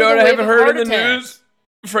know what for the I wave haven't of heard heart in the attacks.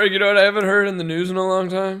 news? Frank, you know what I haven't heard in the news in a long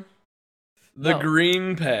time? The No.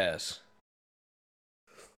 Green Pass.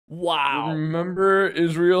 Wow, Remember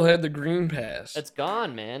Israel had the Green Pass? it's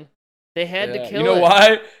gone, man. They had to Yeah. kill You know it.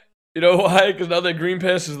 why? You know why? Because now that Green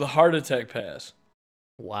Pass is the heart attack pass.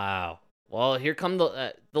 Wow. Well, here come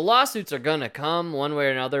the lawsuits are gonna come one way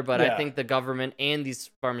or another, but I Yeah. think the government and these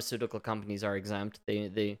pharmaceutical companies are exempt.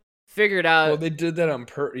 They figured out. Well, they did that on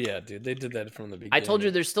Yeah, dude, they did that from the beginning. I told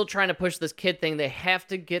you they're still trying to push this kid thing. They have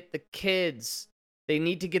to get the kids. They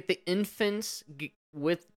need to get the infants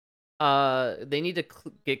with. They need to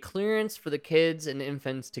get clearance for the kids and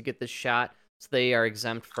infants to get the shot, so they are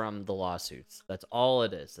exempt from the lawsuits. That's all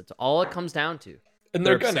it is. That's all it comes down to. and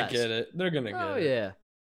they're gonna obsessed. get it. They're gonna get Oh it. yeah.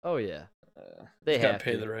 Oh yeah. They Just gotta have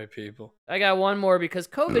pay to. the right people. I got one more because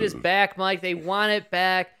COVID is back, Mike. They want it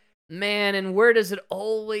back. Man, and where does it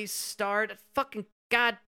always start? Fucking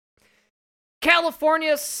God.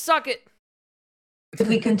 California, suck it. If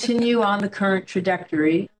we continue on the current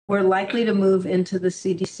trajectory, we're likely to move into the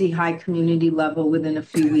CDC high community level within a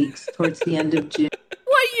few weeks, towards the end of June.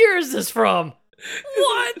 What year is this from?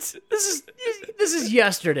 What? This is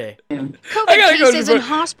yesterday. I COVID gotta go cases to- in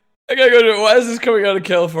hospitals. I gotta go to. Why is this coming out of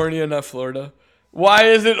California and not Florida? Why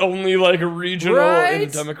is it only like regional Right?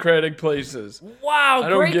 and democratic places? Wow, I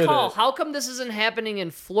don't great get call. it. How come this isn't happening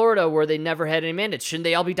in Florida where they never had any mandates? Shouldn't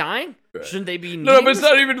they all be dying? Shouldn't they be No, but it's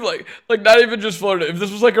needing not even like not even just Florida. If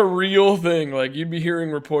this was like a real thing, like you'd be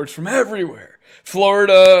hearing reports from everywhere.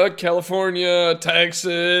 Florida, California,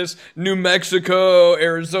 Texas, New Mexico,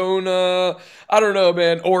 Arizona. I don't know,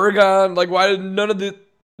 man. Oregon. Like, why did none of the?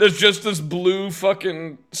 There's just this blue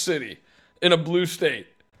fucking city in a blue state.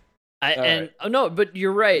 No, but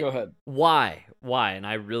you're right. Go ahead. Why? And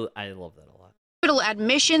I love that a lot. Hospital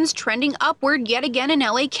admissions trending upward yet again in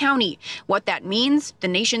LA County. What that means, the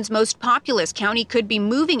nation's most populous county could be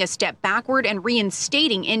moving a step backward and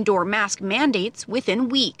reinstating indoor mask mandates within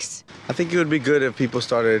weeks. I think it would be good if people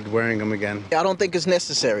started wearing them again. I don't think it's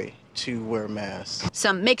necessary to wear masks.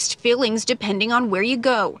 Some mixed feelings depending on where you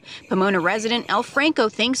go. Pomona resident El Franco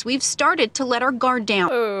thinks we've started to let our guard down.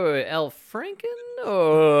 Oh, El Franken?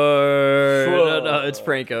 Or no, it's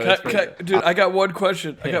Franco. It's Franco. Dude, I got one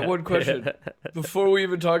question. Before we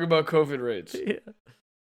even talk about COVID rates. Yeah.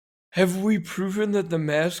 Have we proven that the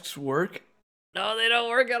masks work? No, they don't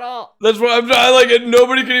work at all. That's what I'm trying. Like, and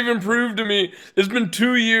nobody can even prove to me. It's been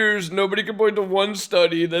 2 years. Nobody can point to one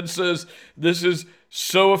study that says this is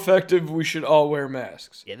so effective. We should all wear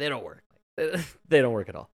masks. Yeah, they don't work. They don't work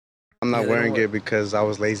at all. I'm not Yeah, wearing it because I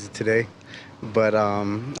was lazy today, but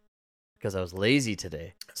Because I was lazy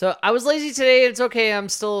today. So I was lazy today. It's okay. I'm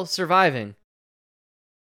still surviving.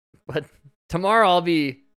 But tomorrow I'll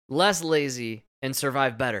be less lazy and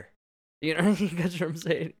survive better. You know, you guys what I'm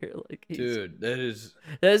saying here? Like, Dude, that is.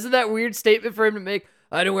 Isn't that weird statement for him to make?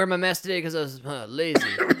 I didn't wear my mask today because I was lazy.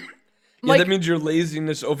 Yeah, Like, that means your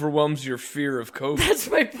laziness overwhelms your fear of COVID. that's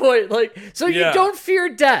my point. Like, so Yeah. you don't fear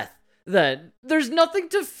death. Then there's nothing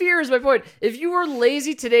to fear. Is my point. If you were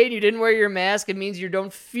lazy today and you didn't wear your mask, it means you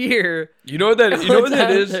don't fear. You know what that? You know what what's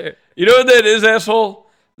that out is? there. You know what that is, asshole?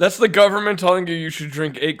 That's the government telling you should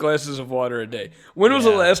drink 8 glasses of water a day. When was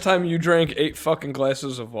the Yeah. last time you drank 8 fucking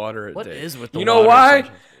glasses of water a What day? is with the You know water why?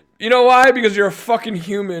 consumption? You know why? Because you're a fucking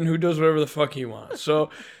human who does whatever the fuck he wants. So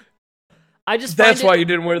I just that's find why it, you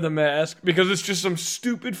didn't wear the mask, because it's just some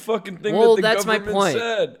stupid fucking thing Well, that the that's my government point.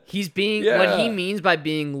 said. He's being what he Yeah. means by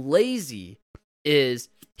being lazy is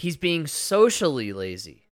he's being socially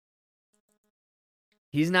lazy.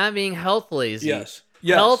 He's not being health lazy. Yes.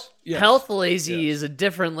 Health Yes. health lazy Yes. is a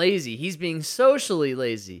different lazy. He's being socially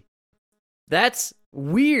lazy. That's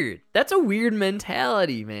weird. That's a weird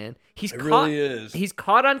mentality, man. It really is. He's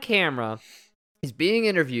caught on camera. He's being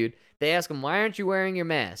interviewed. They ask him, "Why aren't you wearing your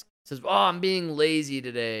mask?" He says, "Oh, I'm being lazy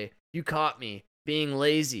today. You caught me being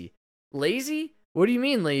lazy." Lazy? What do you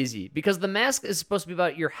mean lazy? Because the mask is supposed to be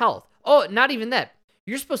about your health. Oh, not even that.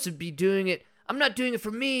 You're supposed to be doing it. I'm not doing it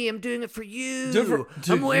for me. I'm doing it for you. Dude,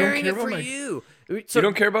 I'm wearing it for you. So you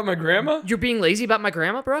don't care about my grandma? You're being lazy about my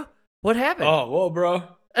grandma, bro? What happened? Oh, well, bro.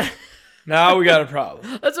 Now we got a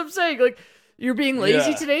problem. That's what I'm saying. Like, you're being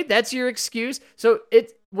lazy today? That's your excuse? So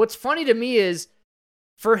what's funny to me is,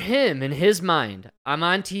 for him, in his mind, I'm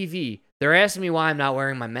on TV. They're asking me why I'm not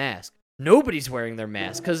wearing my mask. Nobody's wearing their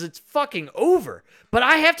mask because it's fucking over. But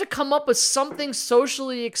I have to come up with something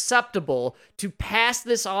socially acceptable to pass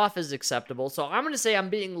this off as acceptable. So I'm going to say I'm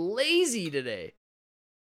being lazy today.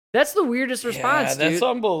 That's the weirdest response, that's dude.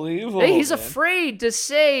 unbelievable. Hey, he's man. afraid to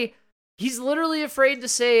say, he's literally afraid to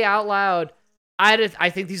say out loud,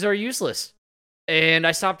 I think these are useless. And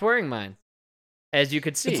I stopped wearing mine, as you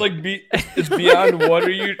could see. It's like, it's beyond what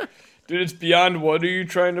are you, dude, it's beyond what are you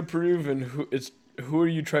trying to prove and who are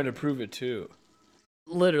you trying to prove it to?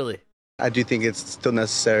 Literally. I do think it's still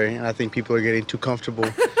necessary, and I think people are getting too comfortable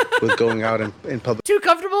with going out in public. Too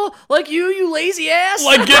comfortable? Like you lazy ass?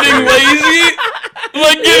 Like getting lazy?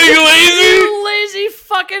 Like getting lazy? You lazy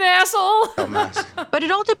fucking asshole. But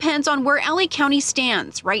it all depends on where LA County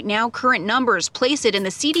stands. Right now, current numbers place it in the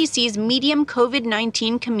CDC's medium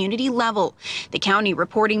COVID-19 community level. The county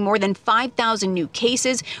reporting more than 5,000 new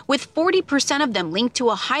cases, with 40% of them linked to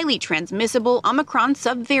a highly transmissible Omicron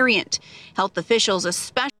subvariant. Health officials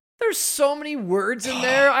especially... There's so many words in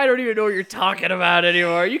there, I don't even know what you're talking about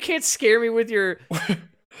anymore. You can't scare me with your...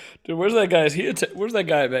 Dude, where's that guy? Where's that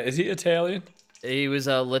guy, man? Is he Italian? He was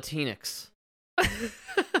Latinx.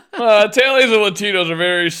 Italians and Latinos are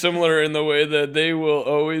very similar in the way that they will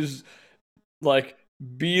always, like,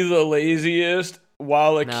 be the laziest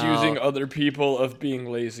while accusing other people of being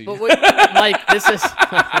lazy. But like, this is...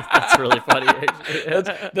 That's really funny,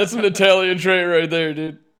 actually. That's an Italian trait right there,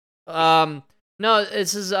 dude. No,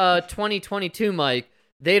 this is 2022, Mike.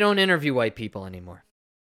 They don't interview white people anymore.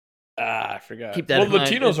 I forgot. Keep that in mind.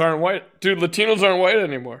 Latinos aren't white. Dude, Latinos aren't white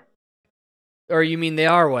anymore. Or you mean they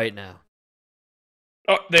are white now?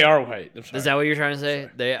 Oh, they are white. Is that what you're trying to say?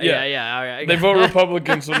 Yeah. All right. They vote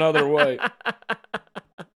Republican, so now they're white.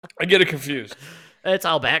 I get it confused. It's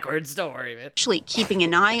all backwards. Don't worry, man. Actually keeping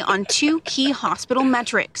an eye on two key hospital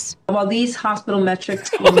metrics. While these hospital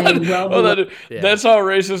metrics remain well below... That's how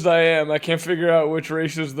racist I am. I can't figure out which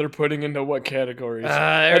races they're putting into what categories.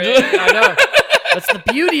 I know. That's the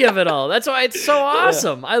beauty of it all. That's why it's so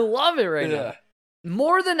awesome. I love it right now.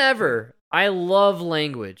 More than ever, I love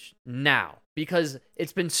language now because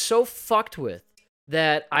it's been so fucked with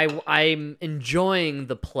that I'm enjoying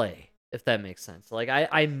the play, if that makes sense. Like,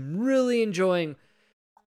 I'm really enjoying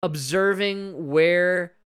observing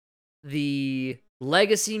where the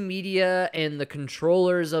legacy media and the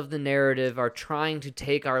controllers of the narrative are trying to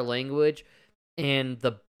take our language, and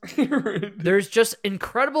there's just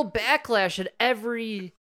incredible backlash at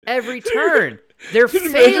every turn. They're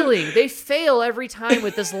failing. They fail every time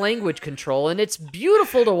with this language control, and it's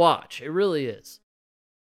beautiful to watch. It really is.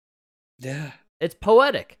 Yeah. It's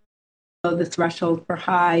poetic. The threshold for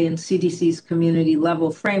high in CDC's community level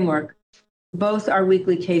framework. Both our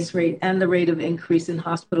weekly case rate and the rate of increase in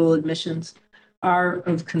hospital admissions are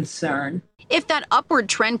of concern. If that upward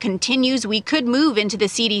trend continues, we could move into the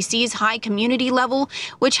CDC's high community level,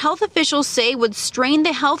 which health officials say would strain the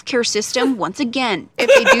healthcare system once again. If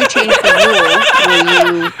they do change the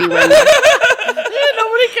rule, will you be ready?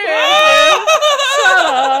 Nobody cares.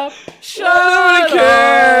 Shut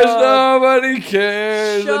up. Nobody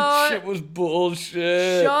cares. That shit was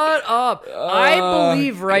bullshit. Shut up. I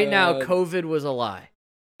believe right now COVID was a lie.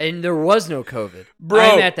 And there was no COVID. Bro,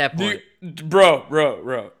 I'm at that point.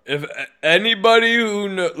 Bro. If anybody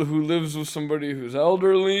who lives with somebody who's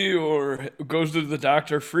elderly or goes to the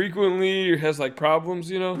doctor frequently or has like problems,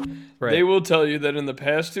 they will tell you that in the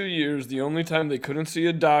past 2 years, the only time they couldn't see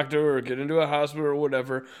a doctor or get into a hospital or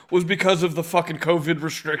whatever was because of the fucking COVID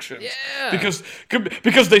restrictions. Yeah.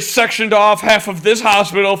 Because they sectioned off half of this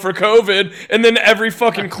hospital for COVID, and then every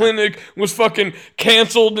fucking clinic was fucking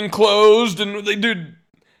canceled and closed, and they did.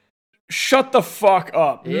 Shut the fuck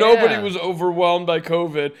up. Yeah. Nobody was overwhelmed by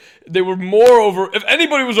COVID. They were if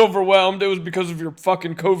anybody was overwhelmed, it was because of your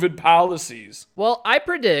fucking COVID policies. Well, I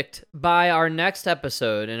predict by our next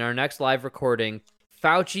episode and our next live recording,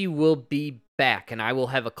 Fauci will be back and I will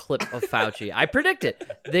have a clip of Fauci. I predict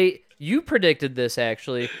it. You predicted this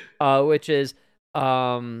actually, which is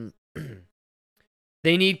they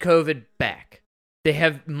need COVID back. They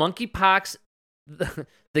have monkeypox,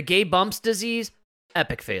 the gay bumps disease,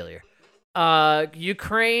 epic failure.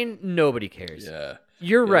 Ukraine, nobody cares. Yeah.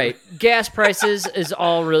 You're right. Gas prices is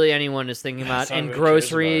all really anyone is thinking about, and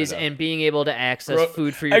groceries and being able to access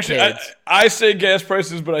food for your kids. I say gas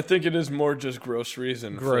prices, but I think it is more just groceries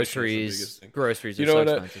and groceries. Groceries are you know so what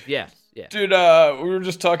expensive. Yeah. Dude, we were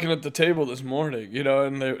just talking at the table this morning,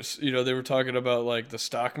 and they were talking about like the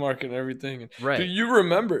stock market and everything. Right. Dude, you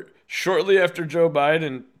remember shortly after Joe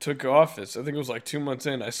Biden took office, I think it was like 2 months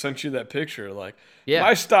in, I sent you that picture. Like,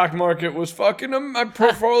 my stock market was my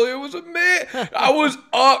portfolio was amazing. I was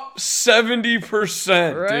up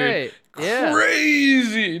 70%, right. Dude. Yeah.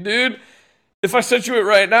 Crazy, dude. If I sent you it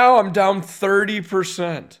right now, I'm down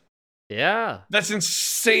 30%. Yeah. That's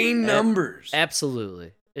insane numbers.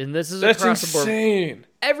 Absolutely. And this is across the board. Insane.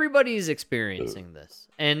 Everybody's experiencing this,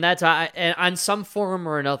 and that's on some form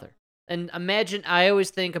or another. And imagine, I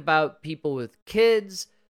always think about people with kids.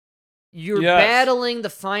 You're battling the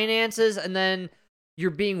finances, and then you're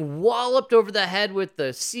being walloped over the head with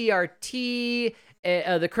the CRT,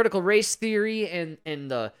 the critical race theory,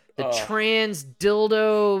 and the trans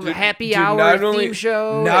dildo happy hour theme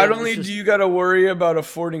show. Not only do you got to worry about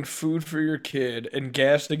affording food for your kid and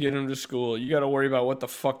gas to get him to school, you got to worry about what the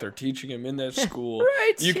fuck they're teaching him in that school.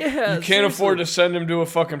 Right? You can't afford to send him to a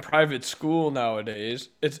fucking private school nowadays.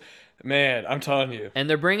 Man, I'm telling you. And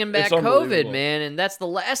they're bringing back COVID, man, and that's the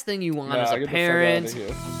last thing you want as a parent.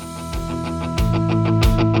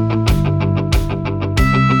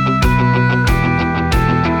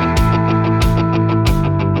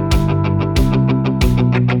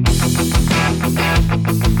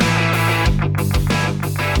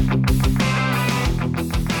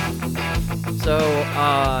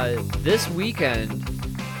 This weekend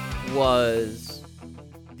was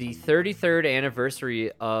the 33rd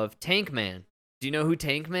anniversary of Tank Man. Do you know who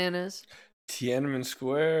Tank Man is? Tiananmen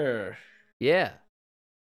Square. Yeah.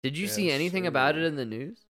 Did you see anything about it in the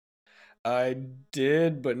news? I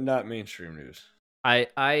did, but not mainstream news. I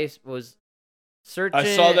was searching.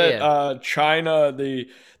 I saw that China,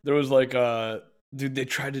 there was like dude, they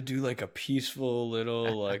tried to do like a peaceful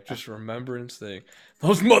little like just remembrance thing.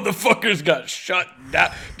 Those motherfuckers got shut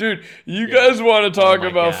down. Dude, you guys want to talk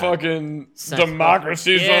about fucking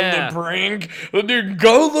democracies on the brink? Dude,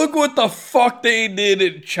 go look what the fuck they did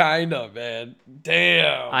in China, man.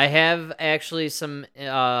 Damn. I have actually some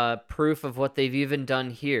proof of what they've even done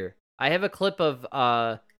here. I have a clip of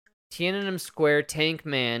Tiananmen Square Tank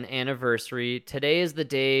Man anniversary. Today is the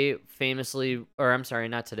day famously, or I'm sorry,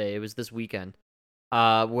 not today, it was this weekend.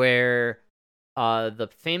 Where the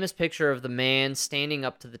famous picture of the man standing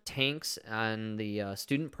up to the tanks on the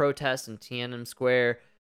student protest in Tiananmen Square,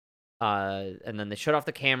 and then they shut off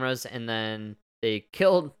the cameras, and then they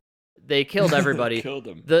killed everybody. Killed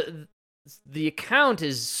them. The account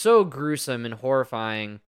is so gruesome and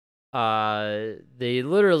horrifying. They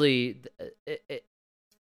literally,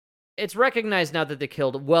 it's recognized now that they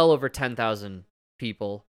killed well over 10,000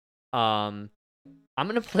 people. I'm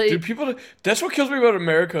gonna play. Dude, that's what kills me about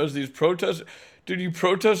America is these protests. Dude, you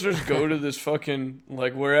protesters go to this fucking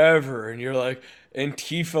like wherever, and you're like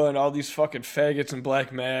Antifa and all these fucking faggots in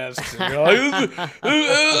black masks, and you're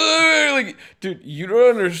like, dude, you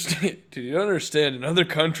don't understand. Dude, you don't understand. In other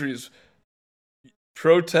countries,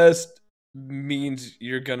 protest means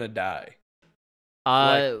you're gonna die.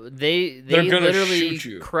 They literally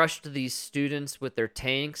crushed these students with their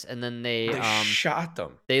tanks, and then they shot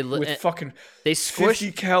them. With fucking they squished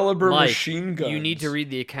 50 caliber machine guns. You need to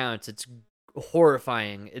read the accounts. It's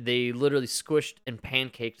horrifying. They literally squished and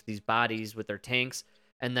pancaked these bodies with their tanks,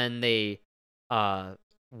 and then they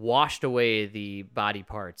washed away the body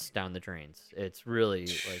parts down the drains. It's really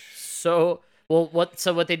like so. Well, what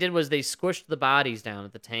they did was they squished the bodies down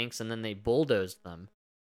at the tanks, and then they bulldozed them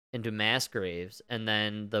into mass graves, and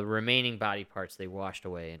then the remaining body parts they washed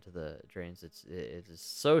away into the drains. It is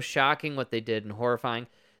so shocking what they did and horrifying.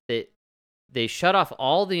 They shut off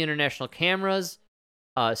all the international cameras,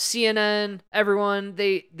 CNN, everyone.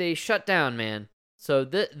 They shut down, man. So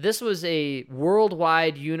this was a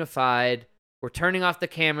worldwide unified. We're turning off the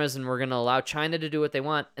cameras and we're going to allow China to do what they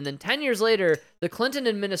want. And then 10 years later, the Clinton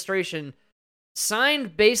administration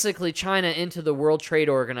signed basically China into the World Trade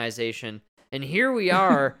Organization. And here we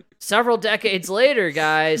are, several decades later,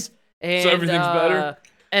 guys. And, so everything's better?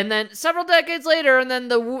 And then several decades later, and then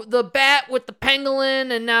the bat with the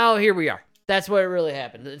pangolin, and now here we are. That's what really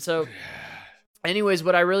happened. And so, anyways,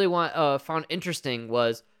 what I really found interesting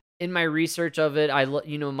was, in my research of it,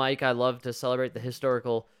 Mike, I love to celebrate the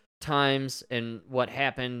historical times and what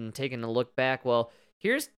happened and taking a look back. Well,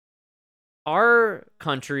 here's our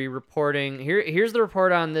country reporting here's the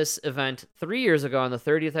report on this event 3 years ago on the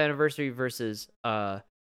 30th anniversary versus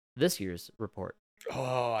this year's report.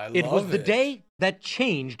 Oh, I love it was the day that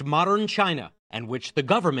changed modern China, and which the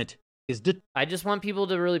government is. I just want people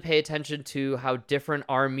to really pay attention to how different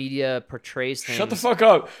our media portrays things. Shut the fuck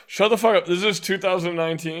up. Shut the fuck up. This is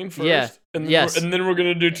 2019 first? Yeah. And then Yes. and then we're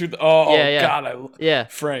going to do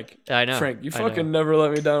God. Frank. I know. Frank, you I know. fucking never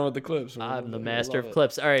let me down with the clips. I'm the master of it.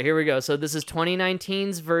 clips. All right, here we go. So this is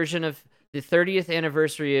 2019's version of the 30th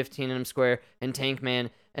anniversary of Tiananmen Square and Tank Man,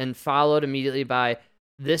 and followed immediately by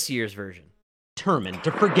this year's version. Determined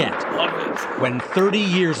to forget when 30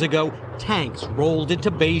 years ago tanks rolled into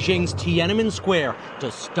Beijing's Tiananmen Square to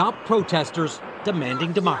stop protesters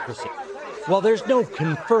demanding democracy. While there's no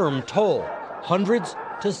confirmed toll, hundreds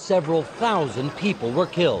to several thousand people were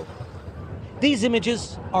killed. These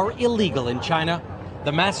images are illegal in China.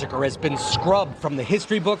 The massacre has been scrubbed from the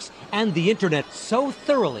history books and the internet so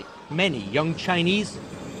thoroughly many young Chinese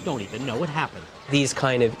don't even know it happened. These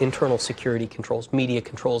kind of internal security controls, media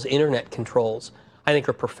controls, internet controls, I think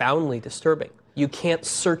are profoundly disturbing. You can't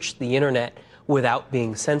search the internet without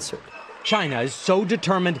being censored. China is so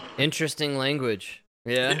determined. Interesting language.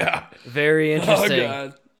 Yeah. Very interesting. Oh,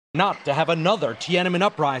 God. Not to have another Tiananmen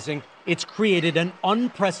uprising, it's created an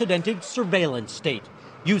unprecedented surveillance state,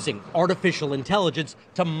 using artificial intelligence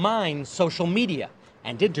to mine social media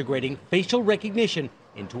and integrating facial recognition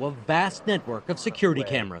into a vast network of security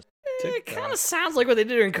cameras. It kind of sounds like what they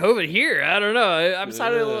did during COVID here. I don't know. I'm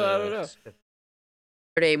sorry. I don't know.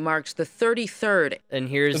 Saturday marks the 33rd. And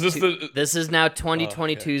here's this is now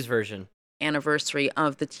 2022's version. Anniversary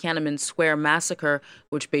of the Tiananmen Square massacre,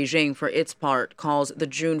 which Beijing, for its part, calls the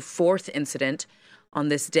June 4th incident. On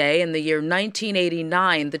this day, in the year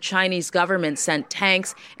 1989, the Chinese government sent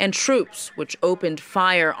tanks and troops, which opened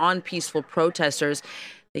fire on peaceful protesters.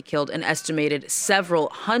 They killed an estimated several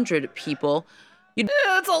hundred people. Yeah,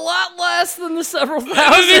 that's a lot less than the several thousand.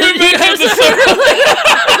 I'm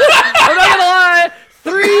not gonna lie.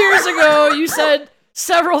 3 years ago, you said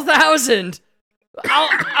several thousand.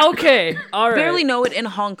 Okay, all right. Barely know it in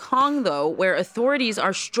Hong Kong, though, where authorities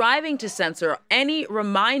are striving to censor any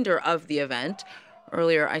reminder of the event.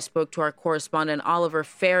 Earlier, I spoke to our correspondent Oliver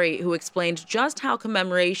Ferry, who explained just how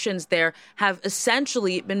commemorations there have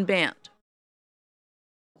essentially been banned.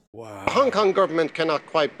 Wow. The Hong Kong government cannot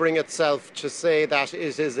quite bring itself to say that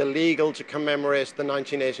it is illegal to commemorate the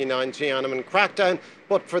 1989 Tiananmen crackdown,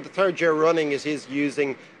 but for the third year running, it is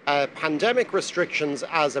using pandemic restrictions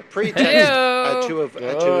as a pretext to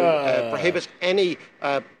prohibit any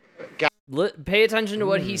pay attention to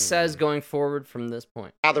what he says going forward from this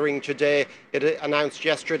point. Gathering today. It announced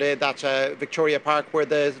yesterday that Victoria Park, where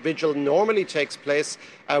the vigil normally takes place,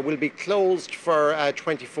 will be closed for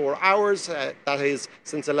 24 hours. That is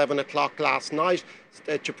since 11 o'clock last night,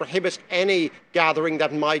 to prohibit any gathering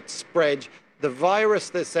that might spread the virus,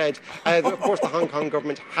 they said. Of course, the Hong Kong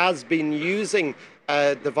government has been using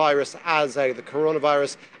the virus as the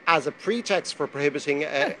coronavirus as a pretext for prohibiting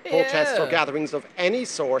protests or gatherings of any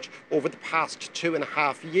sort over the past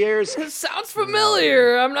 2.5 years. It sounds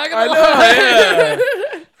familiar. I'm not gonna lie.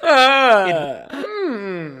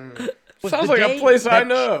 Sounds like a place I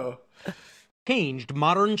know. Changed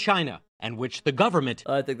modern China, and which the government.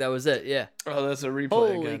 I think that was it. Yeah. Oh, that's a replay.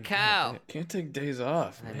 Holy again. cow! Can't take days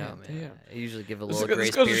off. I know, man. Damn. I usually give a little This grace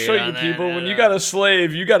goes to period show you on that. people, when you got a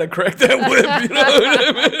slave, you got to crack that whip. You know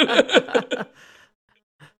what I mean?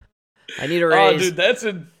 I need a raise. Oh,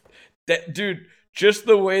 dude, dude, just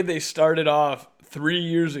the way they started off 3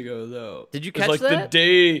 years ago, though. Did you It was catch like that? the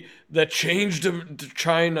day that changed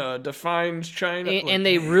China, defines China. And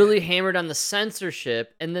they really hammered on the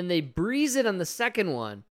censorship, and then they breeze it on the second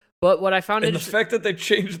one. But what I found and the interesting, fact that they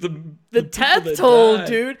changed the death that toll, died.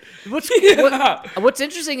 dude. What's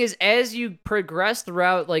interesting is as you progress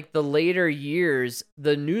throughout like the later years,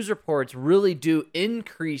 the news reports really do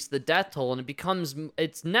increase the death toll, and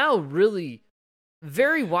it's now really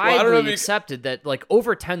very widely accepted that like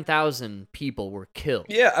over 10,000 people were killed.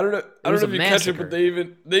 Yeah, I don't know. I don't know if you catch it, massacre. but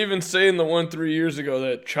they even say in the one 3 years ago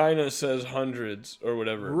that China says hundreds or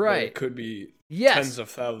whatever. but Right. it could be Yes. tens of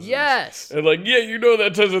thousands. Yes. And like, yeah, you know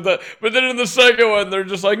that tens of thousands. But then in the second one, they're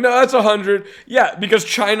just like, no, that's 100. Yeah, because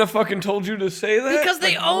China fucking told you to say that. Because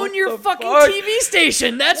they Like, own what your the fucking fuck? TV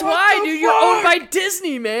station. That's What why, the dude. You're owned by fuck?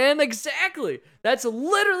 Disney, man. Exactly. That's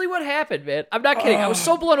literally what happened, man. I'm not kidding. I was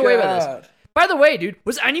so blown away by this. God. By the way, dude,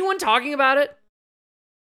 was anyone talking about it?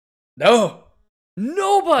 No.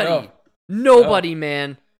 Nobody. No. Nobody,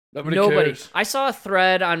 man. Nobody cares. I saw a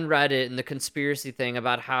thread on Reddit in the conspiracy thing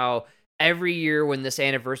about how every year when this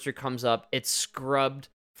anniversary comes up, it's scrubbed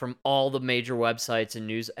from all the major websites and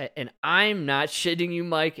news. And I'm not shitting you,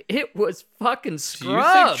 Mike. It was fucking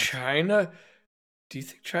scrubbed. Do you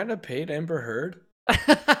think China paid Amber Heard?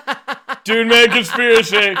 Dude, man,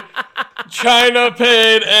 conspiracy. China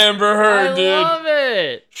paid Amber Heard, dude. I love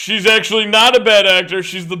it. She's actually not a bad actor.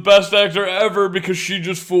 She's the best actor ever because she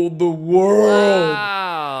just fooled the world.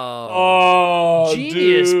 Wow. Oh,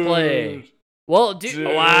 Genius dude. play. Well, dude,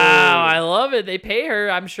 wow, I love it. They pay her,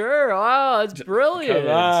 I'm sure. Wow, it's brilliant. Come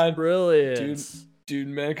on. It's brilliant. Dude,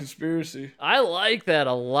 man, conspiracy. I like that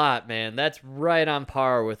a lot, man. That's right on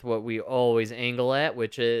par with what we always angle at,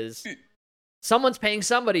 which is someone's paying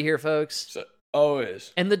somebody here, folks.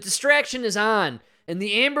 Always. And the distraction is on. And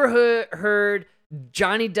the Amber Heard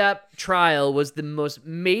Johnny Depp trial was the most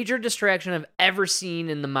major distraction I've ever seen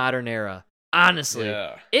in the modern era. Honestly.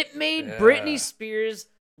 Yeah. It made Britney Spears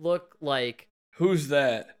look like... Who's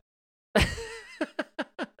that?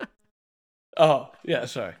 Oh, yeah,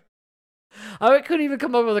 sorry. I couldn't even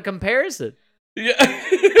come up with a comparison. Yeah.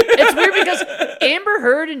 It's weird because Amber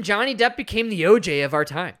Heard and Johnny Depp became the OJ of our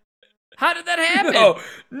time. How did that happen? No,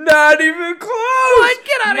 not even close. What?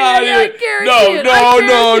 Get out of here. I guarantee it.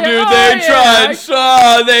 No, dude. They tried.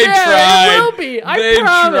 They tried. It will be.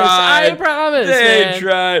 I promise. They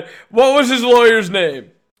tried. What was his lawyer's name?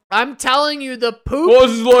 I'm telling you, the poop. What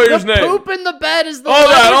was his lawyer's name? The poop in the bed is the.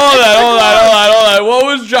 Hold on. What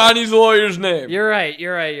was Johnny's lawyer's name? You're right.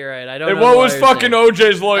 I don't know. And what was fucking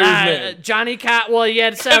OJ's lawyer's name? Johnny Cat. Well, you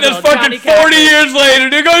had several. And then fucking 40 years later,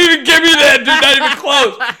 dude, don't even give me that, dude. Not even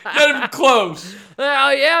close. Not even close. Oh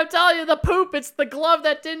yeah, I'm telling you, the poop. It's the glove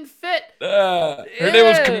that didn't fit. Her name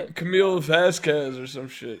was Camille Vasquez or some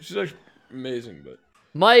shit. She's like amazing, but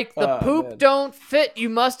Mike, the poop don't fit. You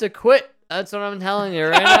must have quit. That's what I'm telling you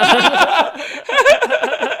right now.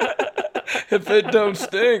 If it don't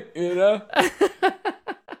stink, you know?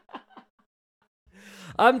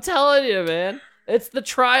 I'm telling you, man. It's the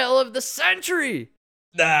trial of the century.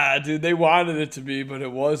 Nah, dude, they wanted it to be, but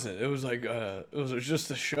it wasn't. It was like, it was just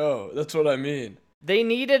a show. That's what I mean. They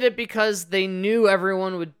needed it because they knew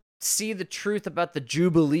everyone would see the truth about the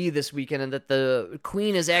Jubilee this weekend and that the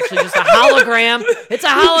Queen is actually just a hologram. It's a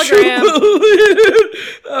hologram.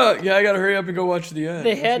 Yeah, I gotta hurry up and go watch the end.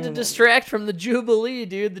 They had to distract from the Jubilee,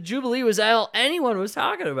 dude. The Jubilee was all anyone was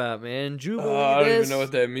talking about, man. Jubilee. I don't even know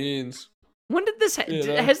what that means. When did this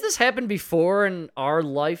has this happened before in our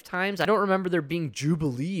lifetimes? I don't remember there being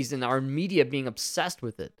Jubilees and our media being obsessed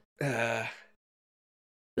with it. This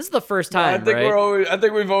is the first time, right? I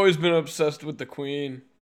think we've always been obsessed with the Queen.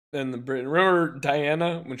 And the Britain. Remember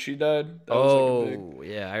Diana when she died? That was like a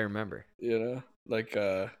big, yeah, I remember. You know, like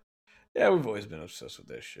yeah, we've always been obsessed with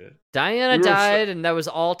that shit. Diana died, and that was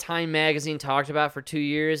all Time Magazine talked about for 2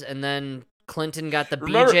 years, and then Clinton got the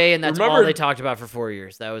BJ, and that's all they talked about for 4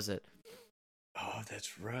 years. That was it. Oh,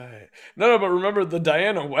 that's right. No, but remember the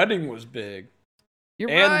Diana wedding was big. You're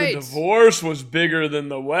and right. The divorce was bigger than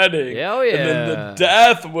the wedding. Hell yeah. And then the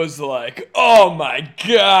death was like, oh my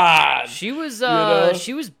God. She was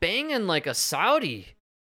she was banging like a Saudi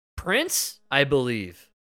prince, I believe.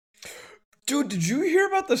 Dude, did you hear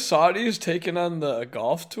about the Saudis taking on the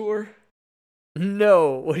golf tour?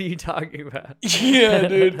 No, what are you talking about? Yeah,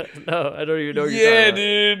 dude. No, I don't even know what you're talking about.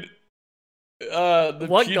 Dude. The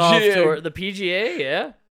what PGA, golf tour? The PGA,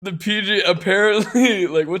 yeah. The PGA apparently,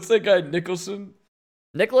 like, what's that guy, Nicholson?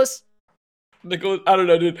 Nicholas, I don't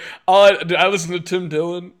know, dude. I listen to Tim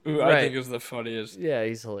Dillon, who I think is the funniest. Yeah,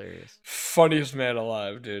 he's hilarious. Funniest man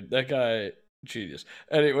alive, dude. That guy, genius.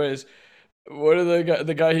 Anyways, what are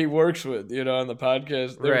the guy he works with, you know, on the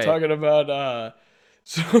podcast? They were talking about,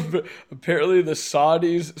 so apparently the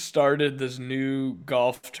Saudis started this new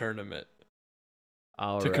golf tournament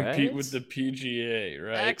to compete with the PGA,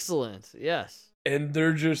 right? Excellent, yes. And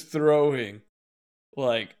they're just throwing,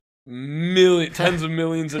 like, tens of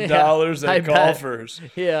millions of dollars at golfers.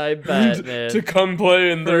 Yeah, I bet, man. To come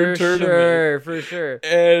play in their tournament. For sure.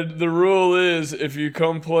 And the rule is, if you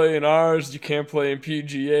come play in ours, you can't play in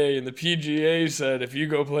PGA. And the PGA said, if you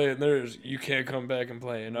go play in theirs, you can't come back and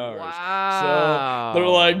play in ours. Wow. So they're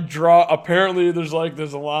like, apparently there's like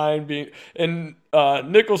this line being, and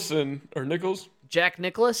Nicholson, or Nichols? Jack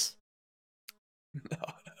Nicklaus? No.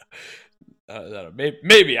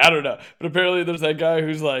 Maybe I don't know, but apparently there's that guy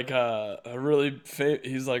who's like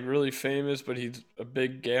he's like really famous, but he's a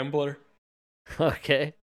big gambler.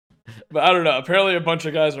 Okay, but I don't know. Apparently, a bunch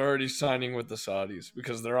of guys are already signing with the Saudis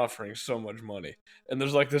because they're offering so much money, and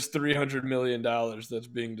there's like this $300 million that's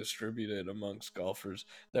being distributed amongst golfers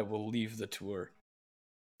that will leave the tour.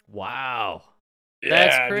 Wow,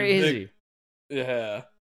 that's crazy. Yeah,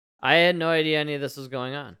 I had no idea any of this was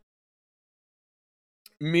going on.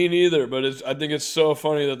 Me neither, but I think it's so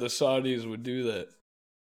funny that the Saudis would do that.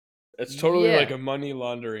 It's totally like a money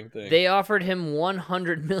laundering thing. They offered him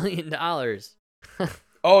 $100 million.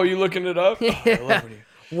 Oh, you looking it up? Yeah. Oh, I love when you,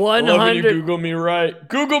 100. I love when you Google me right.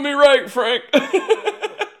 Google me right, Frank.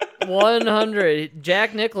 100.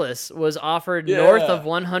 Jack Nicklaus was offered north of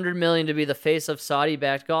 $100 million to be the face of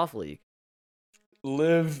Saudi-backed golf league.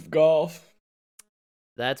 Live Golf.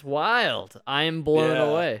 That's wild. I am blown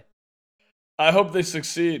away. I hope they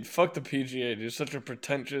succeed. Fuck the PGA, dude. Such a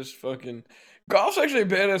pretentious fucking... Golf's actually a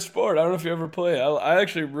badass sport. I don't know if you ever play it. I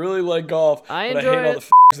actually really like golf, but I hate all the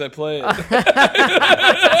f***s that play it.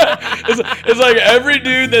 It's like every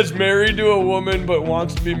dude that's married to a woman but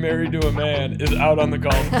wants to be married to a man is out on the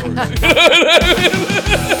golf course.